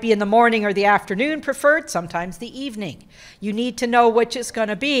 It might be in the morning or the afternoon preferred, sometimes the evening. You need to know which it's going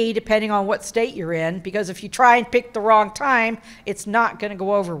to be depending on what state you're in, because if you try and pick the wrong time, it's not going to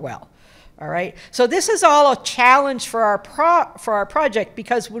go over well. All right, so this is all a challenge for our project,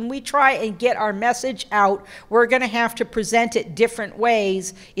 because when we try and get our message out, we're going to have to present it different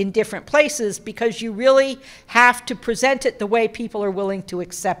ways in different places, because you really have to present it the way people are willing to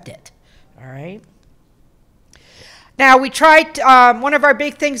accept it. All right. Now we tried, one of our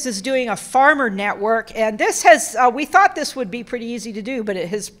big things is doing a farmer network, and this has, we thought this would be pretty easy to do, but it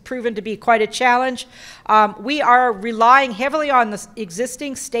has proven to be quite a challenge. We are relying heavily on the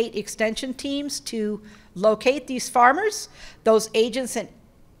existing state extension teams to locate these farmers. Those agents and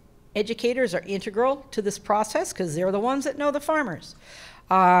educators are integral to this process because they're the ones that know the farmers.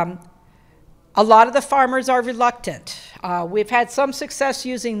 A lot of the farmers are reluctant. We've had some success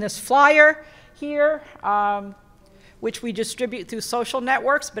using this flyer here, which we distribute through social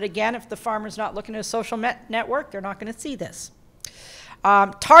networks. But again, if the farmer's not looking at a social network, they're not going to see this.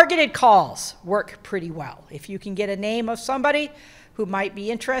 Targeted calls work pretty well. If you can get a name of somebody who might be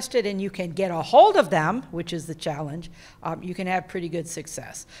interested and you can get a hold of them, which is the challenge, you can have pretty good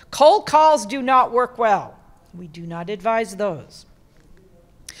success. Cold calls do not work well. We do not advise those.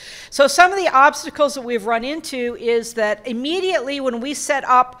 So some of the obstacles that we've run into is that immediately when we set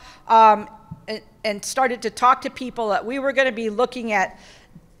up and started to talk to people that we were going to be looking at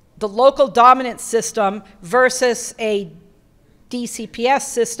the local dominant system versus a DCPS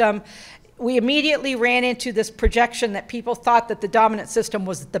system, we immediately ran into this projection that people thought that the dominant system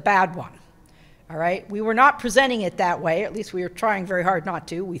was the bad one. All right, we were not presenting it that way, at least we were trying very hard not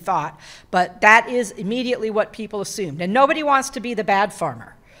to, we thought, but that is immediately what people assumed. And nobody wants to be the bad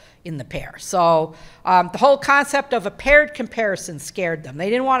farmer in the pair. So the whole concept of a paired comparison scared them. They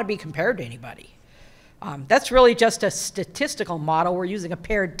didn't want to be compared to anybody. That's really just a statistical model. We're using a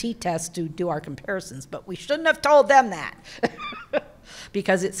paired t-test to do our comparisons, but we shouldn't have told them that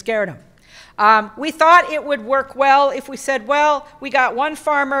because it scared them. We thought it would work well if we said, well, we got one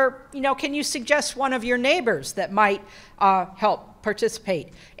farmer, you know, can you suggest one of your neighbors that might help participate?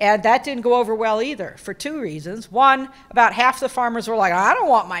 And that didn't go over well either for two reasons. One, about half the farmers were like, I don't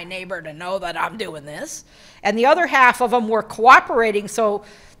want my neighbor to know that I'm doing this. And the other half of them were cooperating, so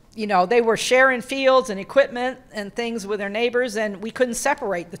you know, they were sharing fields and equipment and things with their neighbors, and we couldn't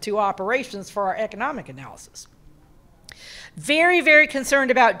separate the two operations for our economic analysis. Very, very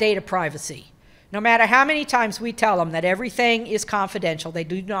concerned about data privacy. No matter how many times we tell them that everything is confidential, they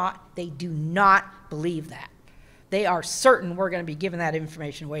do not believe that. They are certain we're going to be giving that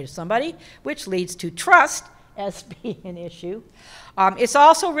information away to somebody, which leads to trust as being an issue. It's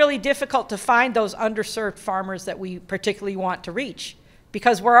also really difficult to find those underserved farmers that we particularly want to reach,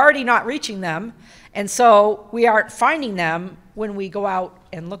 because we're already not reaching them, and so we aren't finding them when we go out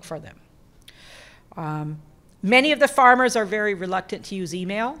and look for them. Many of the farmers are very reluctant to use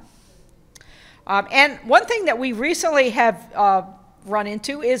email. And one thing that we recently have run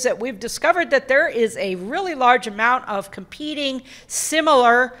into is that we've discovered that there is a really large amount of competing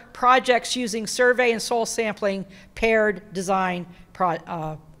similar projects using survey and soil sampling paired design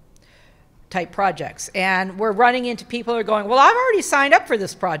type projects. And we're running into people who are going, well, I've already signed up for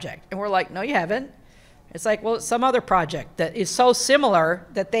this project. And we're like, no, you haven't. It's like, well, it's some other project that is so similar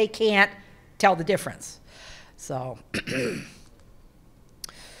that they can't tell the difference. So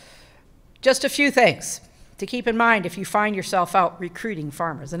just a few things to keep in mind if you find yourself out recruiting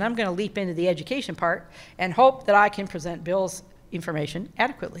farmers. And I'm going to leap into the education part and hope that I can present Bill's information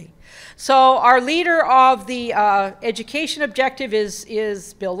adequately. So our leader of the education objective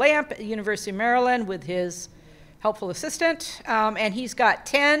is Bill Lamp at the University of Maryland with his helpful assistant. And he's got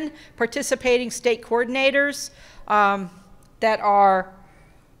 10 participating state coordinators that are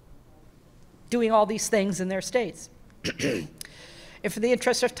doing all these things in their states. And for the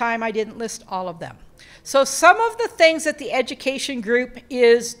interest of time, I didn't list all of them. So some of the things that the education group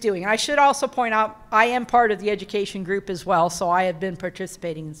is doing, I should also point out, I am part of the education group as well, so I have been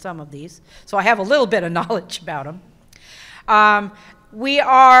participating in some of these. So I have a little bit of knowledge about them. We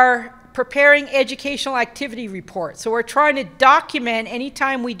are preparing educational activity reports. So we're trying to document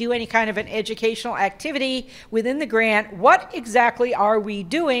anytime we do any kind of an educational activity within the grant, what exactly are we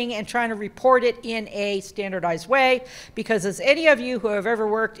doing, and trying to report it in a standardized way, because as any of you who have ever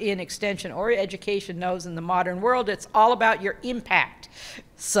worked in extension or education knows, in the modern world, it's all about your impact.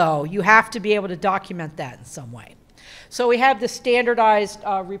 So you have to be able to document that in some way. So we have the standardized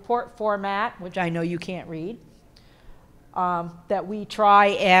report format, which I know you can't read, that we try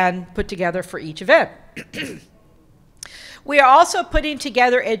and put together for each event. We are also putting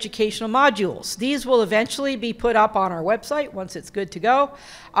together educational modules. These will eventually be put up on our website once it's good to go.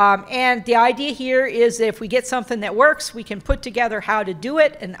 And the idea here is that if we get something that works, we can put together how to do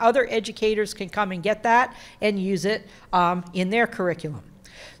it, and other educators can come and get that and use it in their curriculum.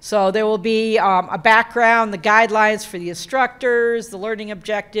 So there will be a background, the guidelines for the instructors, the learning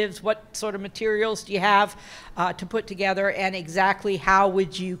objectives, what sort of materials do you have to put together, and exactly how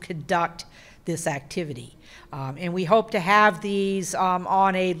would you conduct this activity. And we hope to have these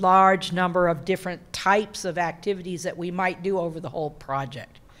on a large number of different types of activities that we might do over the whole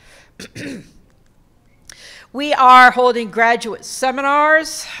project. We are holding graduate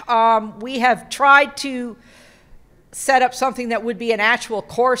seminars. We have tried to set up something that would be an actual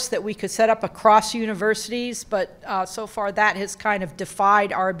course that we could set up across universities, but so far that has kind of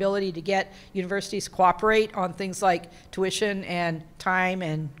defied our ability to get universities to cooperate on things like tuition and time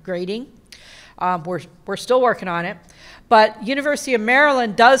and grading. We're still working on it, but University of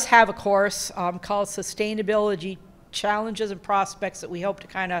Maryland does have a course called Sustainability Challenges and Prospects that we hope to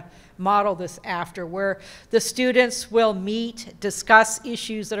kind of model this after, where the students will meet, discuss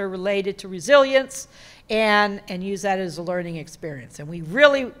issues that are related to resilience, and use that as a learning experience. And we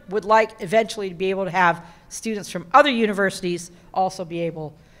really would like eventually to be able to have students from other universities also be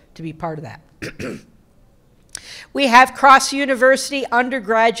able to be part of that. We have cross-university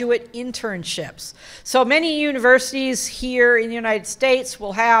undergraduate internships. So many universities here in the United States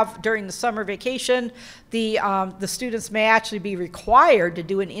will have, during the summer vacation, the students may actually be required to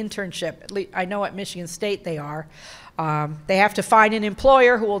do an internship. At least I know at Michigan State they are. They have to find an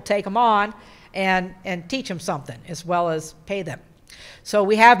employer who will take them on and teach them something, as well as pay them. So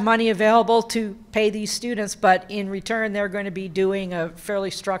we have money available to pay these students, but in return, they're going to be doing a fairly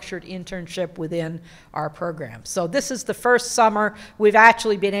structured internship within our program. So this is the first summer we've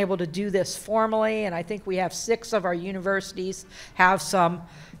actually been able to do this formally, and I think we have 6 of our universities have some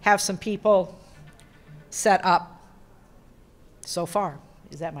people set up so far.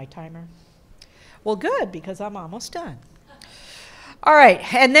 Is that my timer? Well, good, because I'm almost done. All right,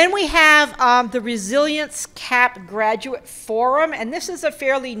 and then we have the Resilience CAP Graduate Forum, and this is a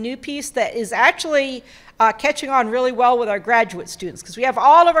fairly new piece that is actually catching on really well with our graduate students, because we have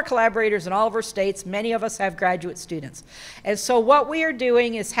all of our collaborators in all of our states. Many of us have graduate students. And so what we are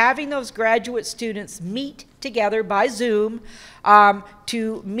doing is having those graduate students meet together by Zoom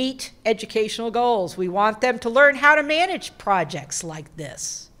to meet educational goals. We want them to learn how to manage projects like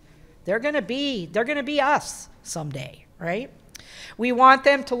this. They're going to be us someday, right? We want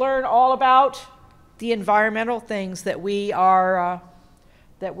them to learn all about the environmental things that we're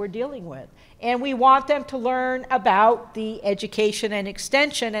dealing with. And we want them to learn about the education and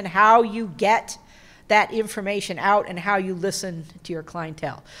extension and how you get that information out and how you listen to your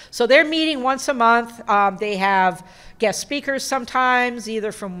clientele. So they're meeting once a month. They have guest speakers sometimes,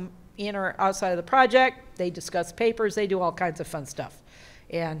 either from in or outside of the project. They discuss papers. They do all kinds of fun stuff.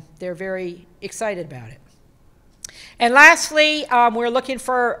 And they're very excited about it. And lastly, we're looking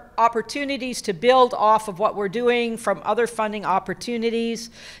for opportunities to build off of what we're doing from other funding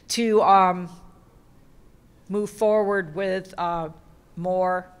opportunities to move forward with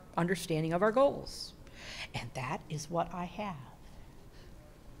more understanding of our goals. And that is what I have.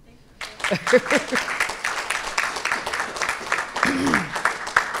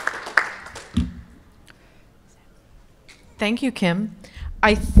 Thank you, Kim.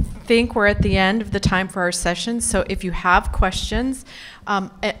 I think we're at the end of the time for our session, so if you have questions,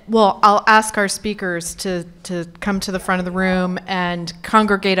 well, I'll ask our speakers to come to the front of the room and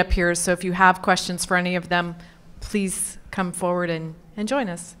congregate up here, so if you have questions for any of them, please come forward and join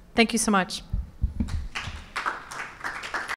us. Thank you so much.